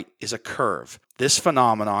sight is a curve. This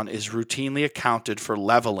phenomenon is routinely accounted for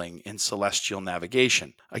leveling in celestial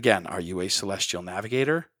navigation. Again, are you a celestial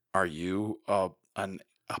navigator? Are you a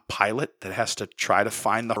pilot that has to try to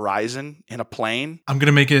find the horizon in a plane? I'm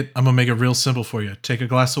gonna make it real simple for you. Take a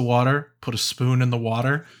glass of water, put a spoon in the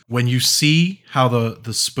water. When you see how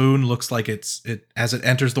the spoon looks like it as it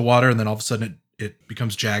enters the water, and then all of a sudden it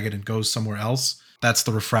becomes jagged and goes somewhere else, that's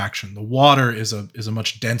the refraction. The water is a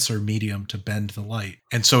much denser medium to bend the light.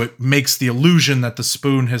 And so it makes the illusion that the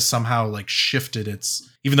spoon has somehow like shifted its,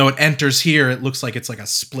 even though it enters here, it looks like it's like a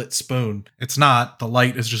split spoon. It's not. The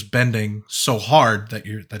light is just bending so hard that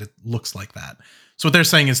it looks like that. So what they're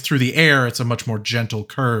saying is through the air, it's a much more gentle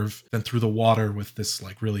curve than through the water with this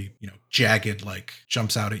like really, jagged, like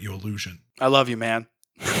jumps out at you illusion. I love you, man.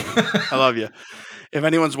 I love you. If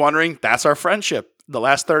anyone's wondering, that's our friendship. The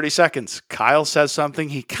last 30 seconds, Kyle says something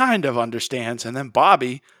he kind of understands, and then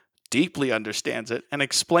Bobby deeply understands it and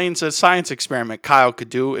explains a science experiment Kyle could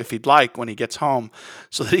do if he'd like when he gets home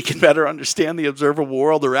so that he can better understand the observable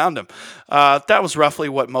world around him. That was roughly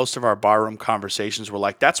what most of our barroom conversations were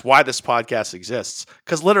like. That's why this podcast exists,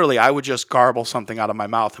 because literally I would just garble something out of my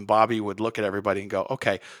mouth and Bobby would look at everybody and go,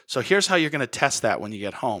 okay, so here's how you're going to test that when you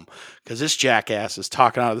get home, because this jackass is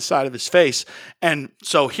talking out of the side of his face. And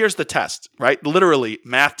so here's the test, right? Literally,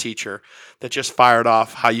 math teacher that just fired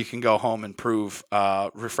off how you can go home and prove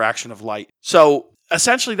refraction of light. So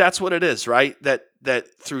essentially that's what it is, right? That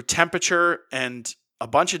through temperature and a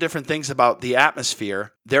bunch of different things about the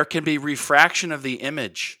atmosphere, there can be refraction of the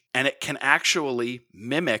image, and it can actually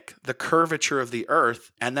mimic the curvature of the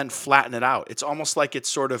Earth and then flatten it out. It's almost like it's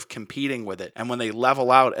sort of competing with it. And when they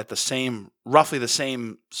level out at roughly the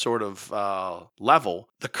same sort of level,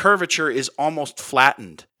 the curvature is almost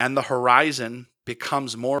flattened, and the horizon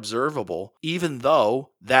becomes more observable, even though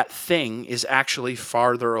that thing is actually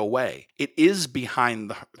farther away. It is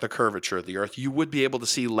behind the curvature of the Earth. You would be able to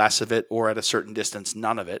see less of it, or at a certain distance,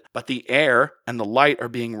 none of it. But the air and the light are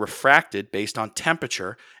being refracted based on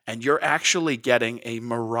temperature, and you're actually getting a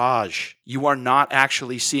mirage. You are not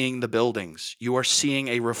actually seeing the buildings. You are seeing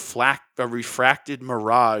a refracted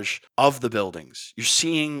mirage of the buildings. You're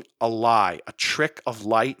seeing a lie, a trick of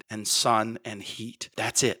light and sun and heat.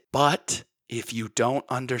 That's it. But if you don't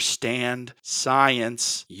understand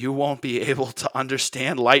science, you won't be able to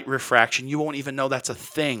understand light refraction. You won't even know that's a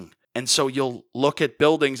thing. And so you'll look at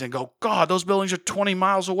buildings and go, God, those buildings are 20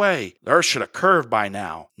 miles away. The Earth should have curved by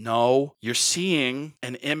now. No, you're seeing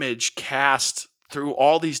an image cast through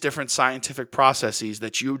all these different scientific processes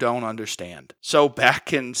that you don't understand. So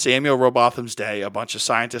back in Samuel Rowbotham's day, a bunch of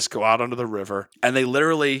scientists go out onto the river and they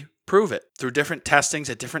literally prove it through different testings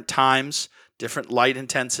at different times, different light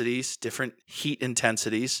intensities, different heat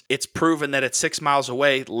intensities. It's proven that at 6 miles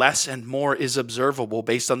away, less and more is observable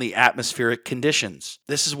based on the atmospheric conditions.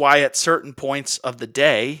 This is why at certain points of the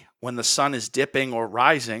day, when the sun is dipping or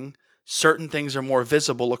rising, certain things are more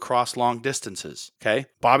visible across long distances, okay?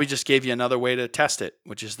 Bobby just gave you another way to test it,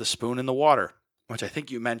 which is the spoon in the water, which I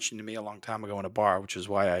think you mentioned to me a long time ago in a bar, which is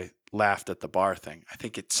why I laughed at the bar thing. I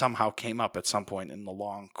think it somehow came up at some point in the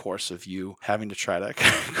long course of you having to try to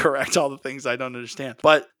correct all the things I don't understand.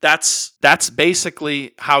 But that's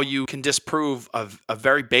basically how you can disprove a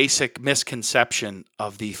very basic misconception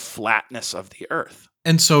of the flatness of the Earth.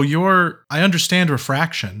 And so I understand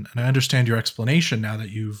refraction, and I understand your explanation now that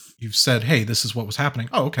you've said, hey, this is what was happening.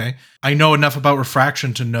 Oh, okay. I know enough about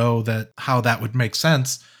refraction to know how that would make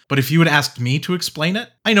sense. But if you had asked me to explain it,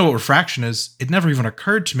 I know what refraction is. It never even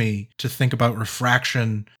occurred to me to think about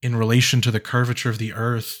refraction in relation to the curvature of the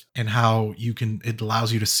Earth and how it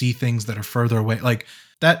allows you to see things that are further away. Like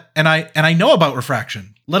that, and I know about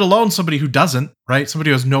refraction, let alone somebody who doesn't, right? Somebody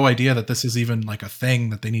who has no idea that this is even like a thing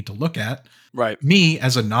that they need to look at. Right. Me,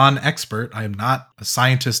 as a non-expert, I am not a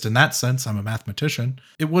scientist in that sense. I'm a mathematician.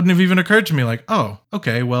 It wouldn't have even occurred to me like, oh,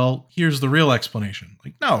 okay, well, here's the real explanation.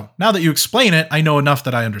 Like, no, now that you explain it, I know enough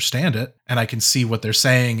that I understand it and I can see what they're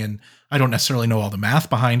saying. And I don't necessarily know all the math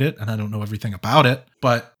behind it and I don't know everything about it,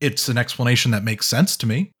 but it's an explanation that makes sense to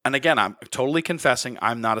me. And again, I'm totally confessing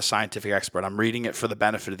I'm not a scientific expert. I'm reading it for the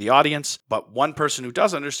benefit of the audience, but one person who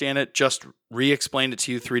does understand it just re-explained it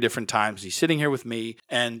to you 3 different times. He's sitting here with me,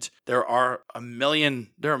 and there are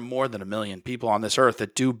more than a million people on this earth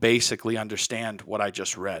that do basically understand what I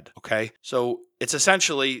just read, okay? So it's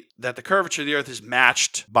essentially that the curvature of the Earth is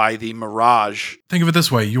matched by the mirage. Think of it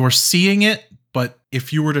this way. You're seeing it, but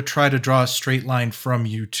if you were to try to draw a straight line from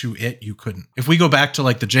you to it, you couldn't. If we go back to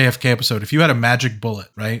like the JFK episode, if you had a magic bullet,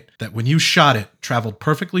 right, that when you shot it, traveled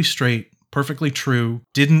perfectly straight, perfectly true,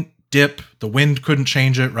 didn't dip, the wind couldn't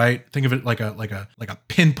change it, right? Think of it like a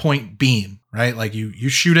pinpoint beam, right? Like you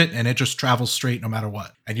shoot it and it just travels straight no matter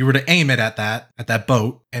what. And you were to aim it at that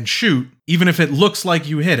boat and shoot, even if it looks like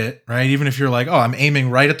you hit it, right? Even if you're like, oh, I'm aiming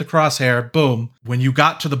right at the crosshair, boom. When you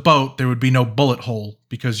got to the boat, there would be no bullet hole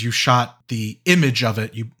because you shot the image of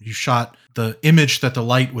it. You shot the image that the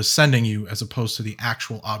light was sending you as opposed to the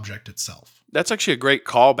actual object itself. That's actually a great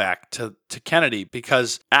callback to Kennedy,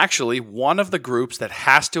 because actually one of the groups that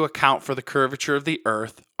has to account for the curvature of the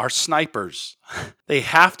Earth are snipers. They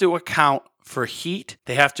have to account for heat.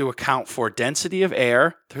 They have to account for density of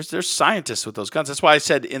air. There's scientists with those guns. That's why I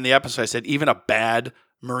said in the episode, I said even a bad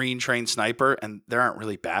Marine trained sniper, and there aren't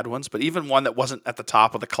really bad ones, but even one that wasn't at the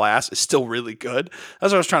top of the class is still really good.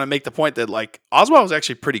 That's what I was trying to make the point that like Oswald was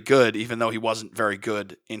actually pretty good, even though he wasn't very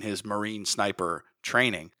good in his Marine sniper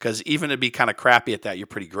training, because even to be kind of crappy at that, you're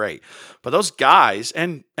pretty great. But those guys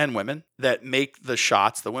and women that make the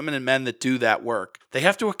shots, the women and men that do that work, they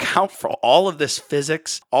have to account for all of this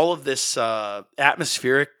physics, all of this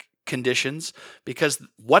atmospheric conditions, because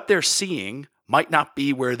what they're seeing might not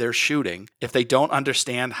be where they're shooting if they don't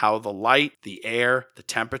understand how the light, the air, the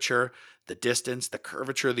temperature, the distance, the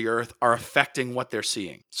curvature of the Earth are affecting what they're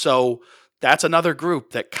seeing. So that's another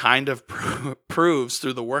group that kind of proves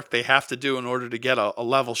through the work they have to do in order to get a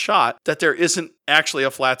level shot that there isn't actually a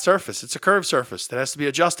flat surface. It's a curved surface that has to be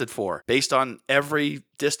adjusted for based on every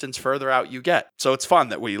distance further out you get. So it's fun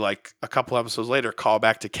that we, like a couple episodes later, call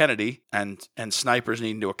back to Kennedy and snipers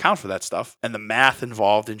needing to account for that stuff and the math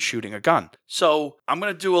involved in shooting a gun. So I'm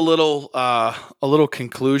going to do a little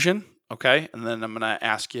conclusion, okay? And then I'm going to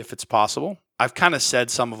ask you if it's possible. I've kind of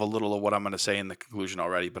said a little of what I'm going to say in the conclusion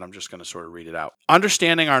already, but I'm just going to sort of read it out.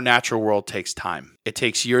 Understanding our natural world takes time. It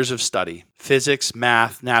takes years of study. Physics,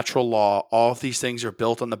 math, natural law, all of these things are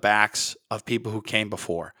built on the backs of people who came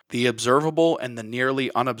before. The observable and the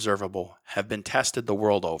nearly unobservable have been tested the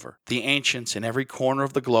world over. The ancients in every corner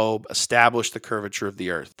of the globe established the curvature of the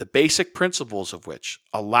Earth, the basic principles of which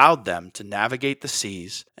allowed them to navigate the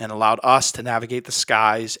seas and allowed us to navigate the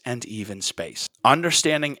skies and even space.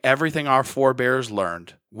 Understanding everything our forebears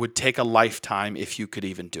learned would take a lifetime if you could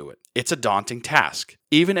even do it. It's a daunting task.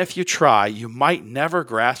 Even if you try, you might never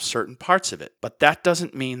grasp certain parts of it, but that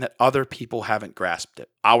doesn't mean that other people haven't grasped it.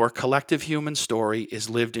 Our collective human story is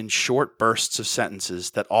lived in short bursts of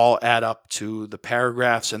sentences that all add up up to the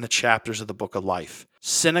paragraphs and the chapters of the book of life.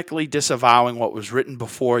 Cynically disavowing what was written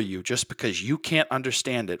before you just because you can't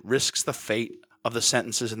understand it risks the fate of the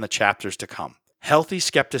sentences in the chapters to come. Healthy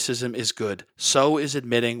skepticism is good. So is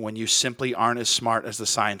admitting when you simply aren't as smart as the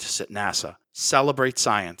scientists at NASA. Celebrate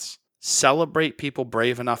science. Celebrate people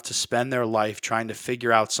brave enough to spend their life trying to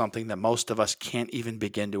figure out something that most of us can't even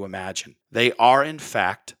begin to imagine. They are, in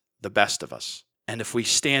fact, the best of us. And if we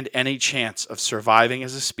stand any chance of surviving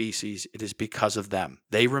as a species, it is because of them.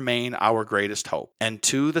 They remain our greatest hope. And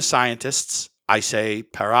to the scientists, I say,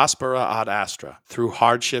 paraspera ad astra, through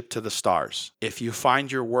hardship to the stars. If you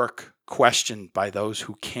find your work questioned by those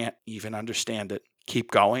who can't even understand it,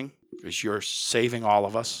 keep going, because you're saving all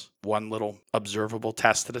of us, one little observable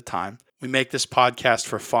test at a time. We make this podcast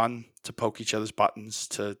for fun, to poke each other's buttons,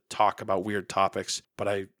 to talk about weird topics, but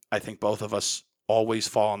I think both of us always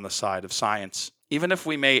fall on the side of science. Even if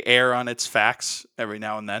we may err on its facts every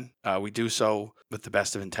now and then, we do so with the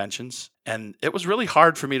best of intentions. And it was really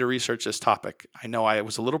hard for me to research this topic. I know I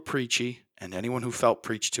was a little preachy, and anyone who felt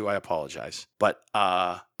preached to, I apologize. But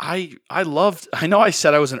I know I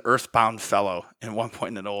said I was an earthbound fellow in one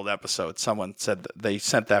point in an old episode. Someone said they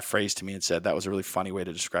sent that phrase to me and said that was a really funny way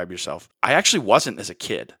to describe yourself. I actually wasn't as a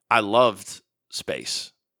kid. I loved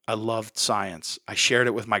space. I loved science. I shared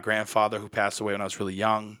it with my grandfather who passed away when I was really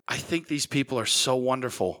young. I think these people are so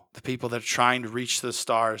wonderful. The people that are trying to reach the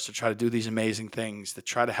stars, to try to do these amazing things, that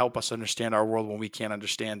try to help us understand our world when we can't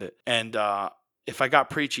understand it. And if I got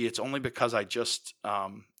preachy, it's only because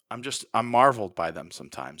I'm marveled by them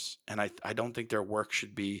sometimes. And I don't think their work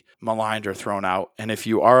should be maligned or thrown out. And if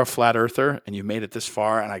you are a flat earther and you made it this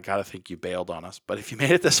far, and I got to think you bailed on us, but if you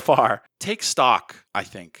made it this far, take stock, I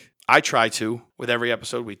think. I try to, with every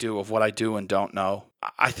episode we do, of what I do and don't know.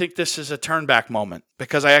 I think this is a turn back moment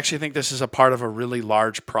because I actually think this is a part of a really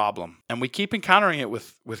large problem. And we keep encountering it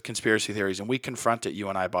with conspiracy theories, and we confront it, you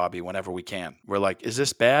and I, Bobby, whenever we can. We're like, is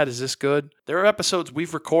this bad? Is this good? There are episodes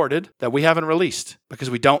we've recorded that we haven't released because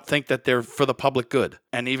we don't think that they're for the public good.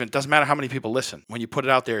 And even, it doesn't matter how many people listen. When you put it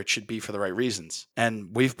out there, it should be for the right reasons.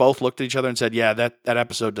 And we've both looked at each other and said, yeah, that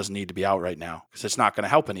episode doesn't need to be out right now because it's not going to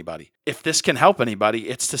help anybody. If this can help anybody,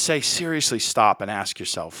 it's to say, seriously, stop and ask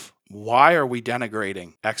yourself, why are we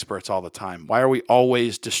denigrating experts all the time? Why are we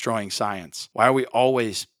always destroying science? Why are we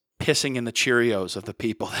always pissing in the Cheerios of the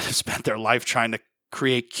people that have spent their life trying to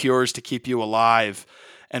create cures to keep you alive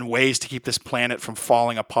and ways to keep this planet from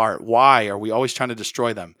falling apart? Why are we always trying to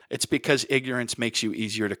destroy them? It's because ignorance makes you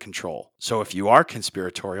easier to control. So if you are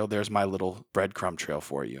conspiratorial, there's my little breadcrumb trail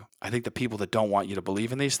for you. I think the people that don't want you to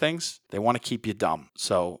believe in these things, they want to keep you dumb.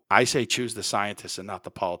 So I say choose the scientists and not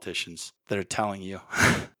the politicians that are telling you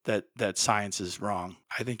that science is wrong.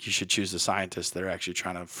 I think you should choose the scientists that are actually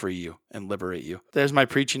trying to free you and liberate you. There's my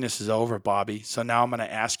preachiness is over, Bobby. So now I'm going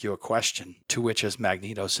to ask you a question, to which, as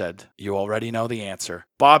Magneto said, you already know the answer.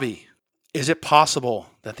 Bobby, is it possible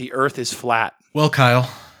that the Earth is flat? Well, Kyle,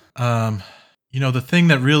 the thing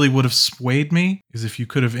that really would have swayed me is if you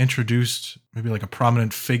could have introduced maybe like a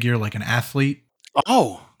prominent figure, like an athlete.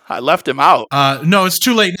 Oh, I left him out. No, it's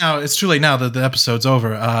too late now. It's too late now that the episode's over.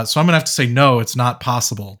 So I'm going to have to say, no, it's not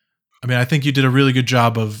possible. I mean, I think you did a really good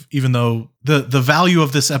job of, even though the value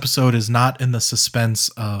of this episode is not in the suspense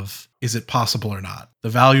of, is it possible or not? The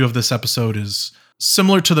value of this episode is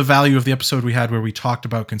similar to the value of the episode we had where we talked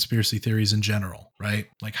about conspiracy theories in general, right?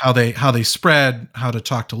 Like how they spread, how to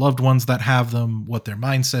talk to loved ones that have them, what their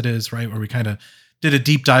mindset is, right? Where we kind of did a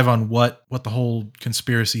deep dive on what the whole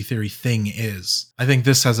conspiracy theory thing is. I think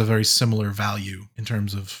this has a very similar value in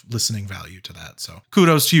terms of listening value to that. So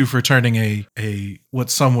kudos to you for turning a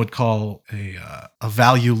what some would call a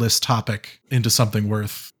valueless topic into something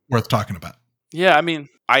worth talking about. Yeah, I mean,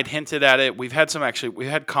 I'd hinted at it. We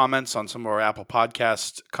had comments on some of our Apple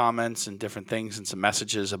Podcast comments and different things and some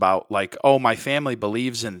messages about like, oh, my family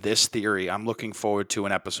believes in this theory. I'm looking forward to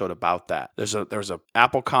an episode about that. There was a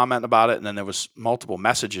Apple comment about it, and then there was multiple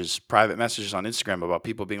messages, private messages on Instagram about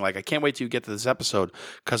people being like, I can't wait till you get to this episode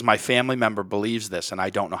because my family member believes this and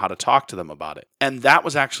I don't know how to talk to them about it. And that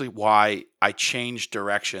was actually why I changed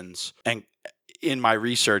directions and in my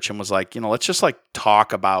research and was like, let's just like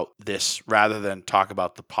talk about this rather than talk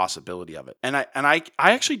about the possibility of it. And I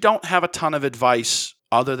actually don't have a ton of advice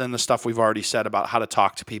other than the stuff we've already said about how to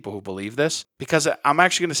talk to people who believe this, because I'm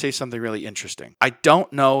actually going to say something really interesting. I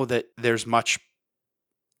don't know that there's much.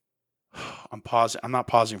 I'm pausing. I'm not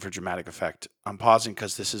pausing for dramatic effect. I'm pausing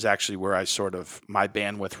because this is actually where my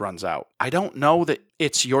bandwidth runs out. I don't know that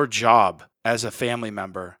it's your job as a family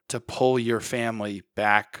member to pull your family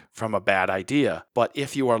back from a bad idea. But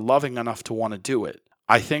if you are loving enough to want to do it,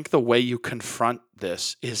 I think the way you confront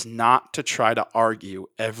this is not to try to argue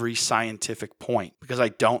every scientific point, because I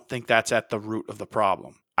don't think that's at the root of the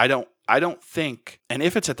problem. I don't think, and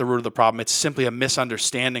if it's at the root of the problem, it's simply a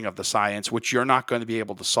misunderstanding of the science, which you're not going to be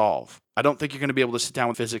able to solve. I don't think you're going to be able to sit down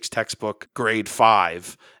with physics textbook grade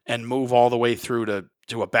 5 and move all the way through to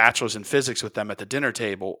do a bachelor's in physics with them at the dinner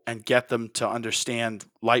table and get them to understand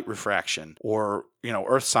light refraction or,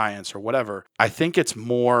 earth science or whatever. I think it's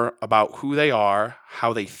more about who they are,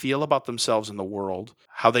 how they feel about themselves in the world,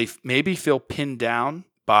 how they maybe feel pinned down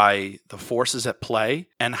by the forces at play,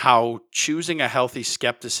 and how choosing a healthy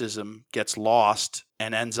skepticism gets lost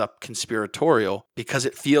and ends up conspiratorial because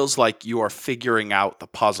it feels like you are figuring out the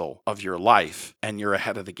puzzle of your life and you're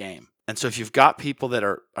ahead of the game. And so if you've got people that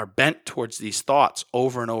are bent towards these thoughts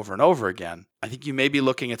over and over and over again, I think you may be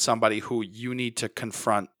looking at somebody who you need to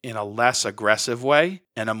confront in a less aggressive way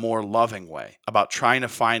and a more loving way about trying to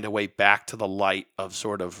find a way back to the light of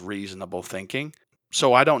sort of reasonable thinking.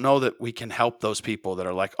 So I don't know that we can help those people that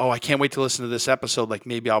are like, oh, I can't wait to listen to this episode. Like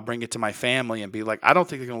maybe I'll bring it to my family and be like, I don't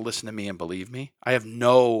think they're going to listen to me and believe me. I have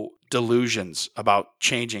no delusions about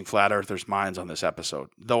changing flat earthers' minds on this episode,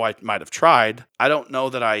 though I might have tried. I don't know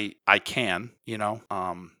that I can,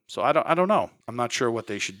 so I don't know. I'm not sure what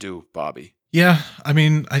they should do, Bobby. Yeah, I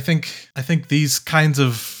mean, I think these kinds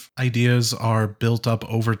of ideas are built up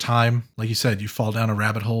over time. Like you said, you fall down a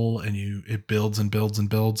rabbit hole and it builds and builds and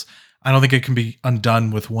builds. I don't think it can be undone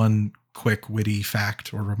with one quick witty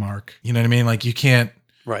fact or remark. You know what I mean? Like you can't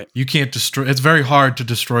destroy. It's very hard to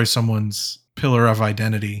destroy someone's pillar of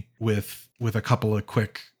identity with a couple of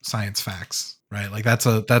quick science facts, right? Like that's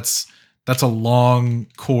a long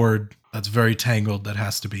cord that's very tangled that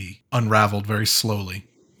has to be unraveled very slowly.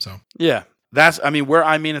 So yeah,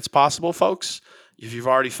 it's possible, folks. If you've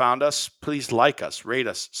already found us, please like us, rate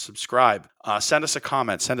us, subscribe, send us a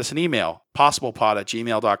comment, send us an email,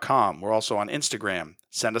 possiblepod@gmail.com. We're also on Instagram.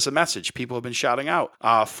 Send us a message. People have been shouting out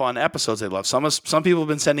fun episodes they love. Some people have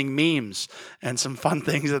been sending memes and some fun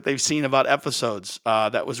things that they've seen about episodes.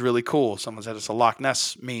 That was really cool. Someone sent us a Loch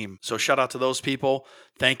Ness meme. So shout out to those people.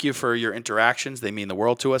 Thank you for your interactions. They mean the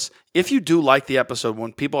world to us. If you do like the episode,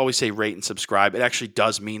 when people always say rate and subscribe, it actually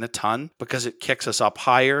does mean a ton because it kicks us up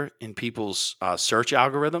higher in people's search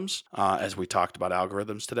algorithms, as we talked about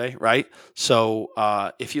algorithms today, right? So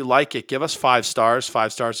if you like it, give us 5 stars.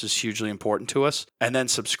 5 stars is hugely important to us. And then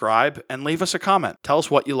subscribe and leave us a comment. Tell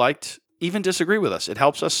us what you liked. Even disagree with us. It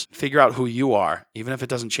helps us figure out who you are, even if it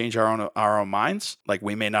doesn't change our own minds. Like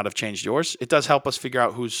we may not have changed yours. It does help us figure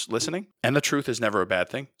out who's listening. And the truth is never a bad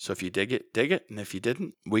thing. So if you dig it, dig it. And if you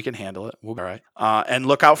didn't, we can handle it. We'll be all right. And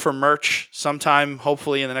look out for merch sometime,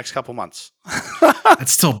 hopefully in the next couple months. It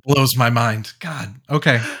still blows my mind. God.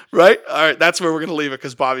 Okay. Right? All right. That's where we're going to leave it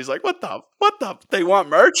because Bobby's like, what the? They want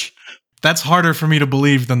merch? That's harder for me to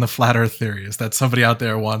believe than the flat earth theory is that somebody out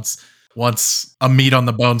there wants a meat on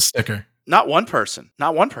the bone sticker. Not one person,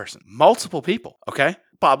 multiple people. Okay.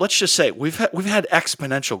 Bob, let's just say we've had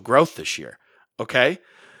exponential growth this year. Okay.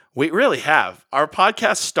 We really have. Our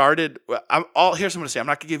podcast started, here's what I'm going to say. I'm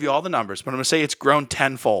not going to give you all the numbers, but I'm going to say it's grown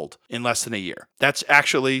tenfold in less than a year. That's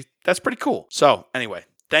pretty cool. So anyway,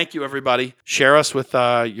 thank you everybody. Share us with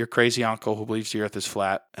your crazy uncle who believes the earth is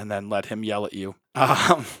flat and then let him yell at you.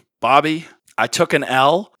 Bobby, I took an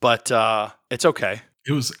L, but it's okay.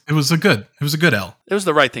 It was a good L. It was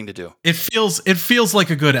the right thing to do. It feels like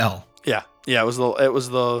a good L. Yeah. It was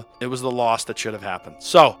the loss that should have happened.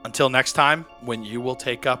 So until next time, when you will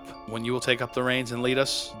take up the reins and lead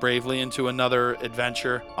us bravely into another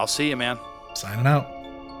adventure, I'll see you, man. Signing out.